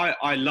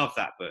 I love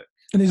that book.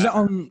 And is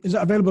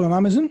that available on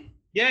Amazon?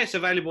 Yeah, it's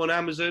available on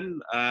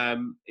Amazon.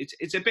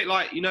 It's a bit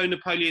like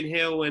Napoleon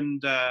Hill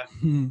and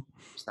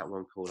what's that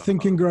one called?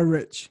 Think and Grow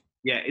Rich.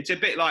 Yeah, it's a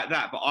bit like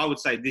that, but I would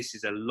say this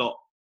is a lot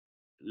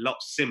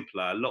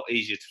simpler, a lot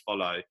easier to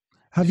follow.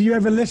 Have you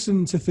ever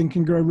listened to Think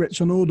and Grow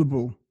Rich on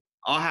Audible?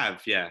 I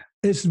have, yeah.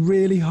 It's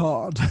really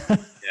hard. Yeah,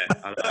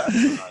 I know.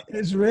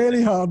 It's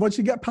really hard. Once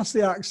you get past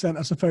the accent,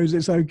 I suppose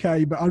it's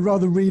okay, but I'd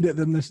rather read it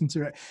than listen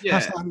to it. Yeah.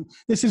 Hasan,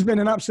 this has been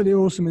an absolutely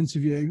awesome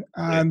interview.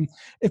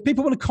 If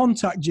people want to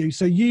contact you,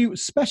 so you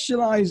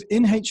specialize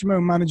in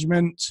HMO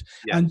management,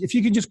 and if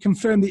you could just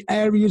confirm the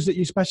areas that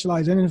you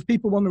specialize in, and if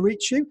people want to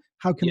reach you,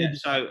 how can they?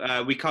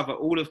 So we cover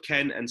all of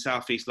Kent and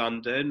South East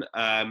London.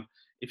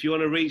 If you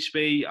want to reach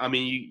me, I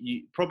mean,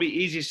 you probably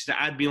easiest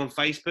to add me on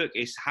Facebook.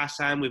 It's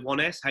Hasan with one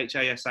S,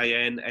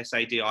 Hasan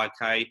Sadik.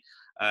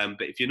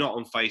 But if you're not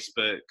on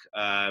Facebook,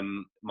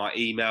 my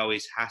email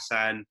is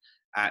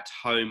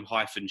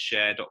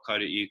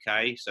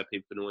hasan@home-share.co.uk. So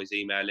people can always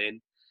email in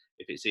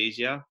if it's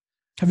easier.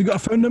 Have you got a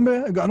phone number?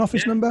 Have you got an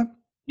office number?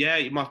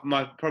 Yeah,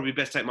 my probably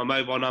best take my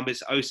mobile number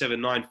is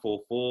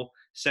 07944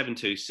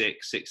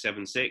 726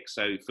 676.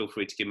 So feel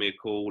free to give me a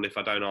call. If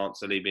I don't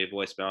answer, leave me a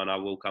voicemail and I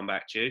will come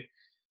back to you.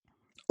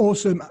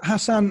 Awesome.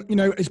 Hasan,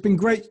 it's been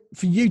great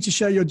for you to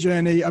share your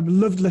journey. I've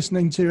loved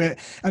listening to it,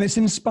 and it's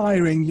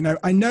inspiring.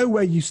 I know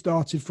where you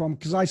started from,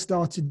 because I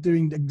started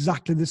doing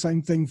exactly the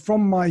same thing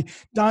from my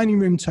dining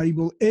room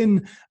table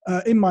in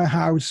my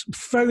house,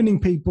 phoning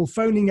people,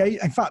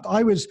 in fact,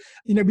 I was,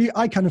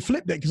 I kind of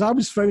flipped it, because I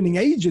was phoning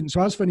agents,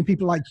 so I was phoning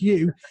people like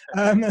you,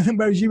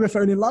 whereas you were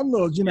phoning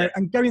landlords,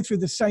 and going through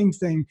the same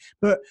thing.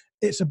 But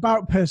it's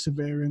about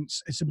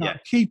perseverance. It's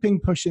about keeping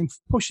pushing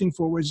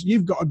forwards.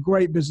 You've got a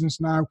great business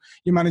now.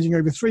 You're managing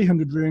over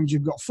 300 rooms.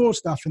 You've got 4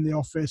 staff in the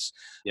office.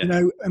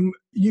 And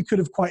you could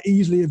have quite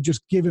easily have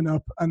just given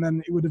up, and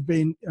then it would have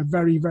been a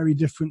very, very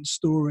different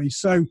story.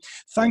 So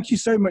thank you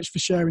so much for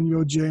sharing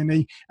your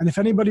journey. And if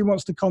anybody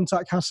wants to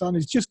contact Hasan,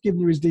 he's just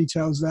given you his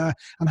details there.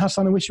 And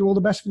Hasan, I wish you all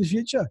the best for the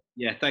future.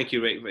 Yeah, thank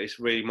you, Rick.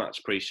 It's really much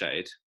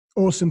appreciated.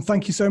 Awesome.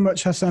 Thank you so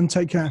much, Hasan.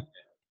 Take care.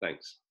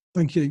 Thanks.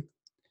 Thank you.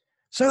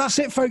 So that's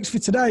it, folks, for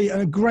today.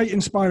 And a great,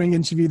 inspiring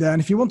interview there.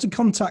 And if you want to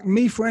contact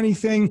me for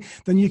anything,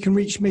 then you can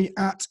reach me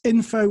at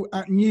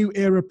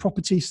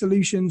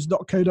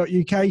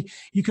info@newerapropertysolutions.co.uk.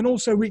 You can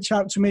also reach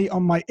out to me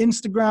on my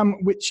Instagram,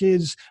 which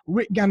is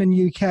Rick Gannon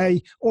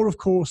UK, or, of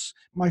course,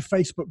 my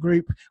Facebook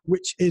group,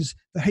 which is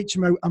the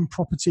HMO and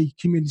Property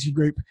Community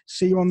Group.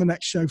 See you on the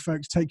next show,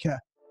 folks. Take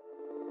care.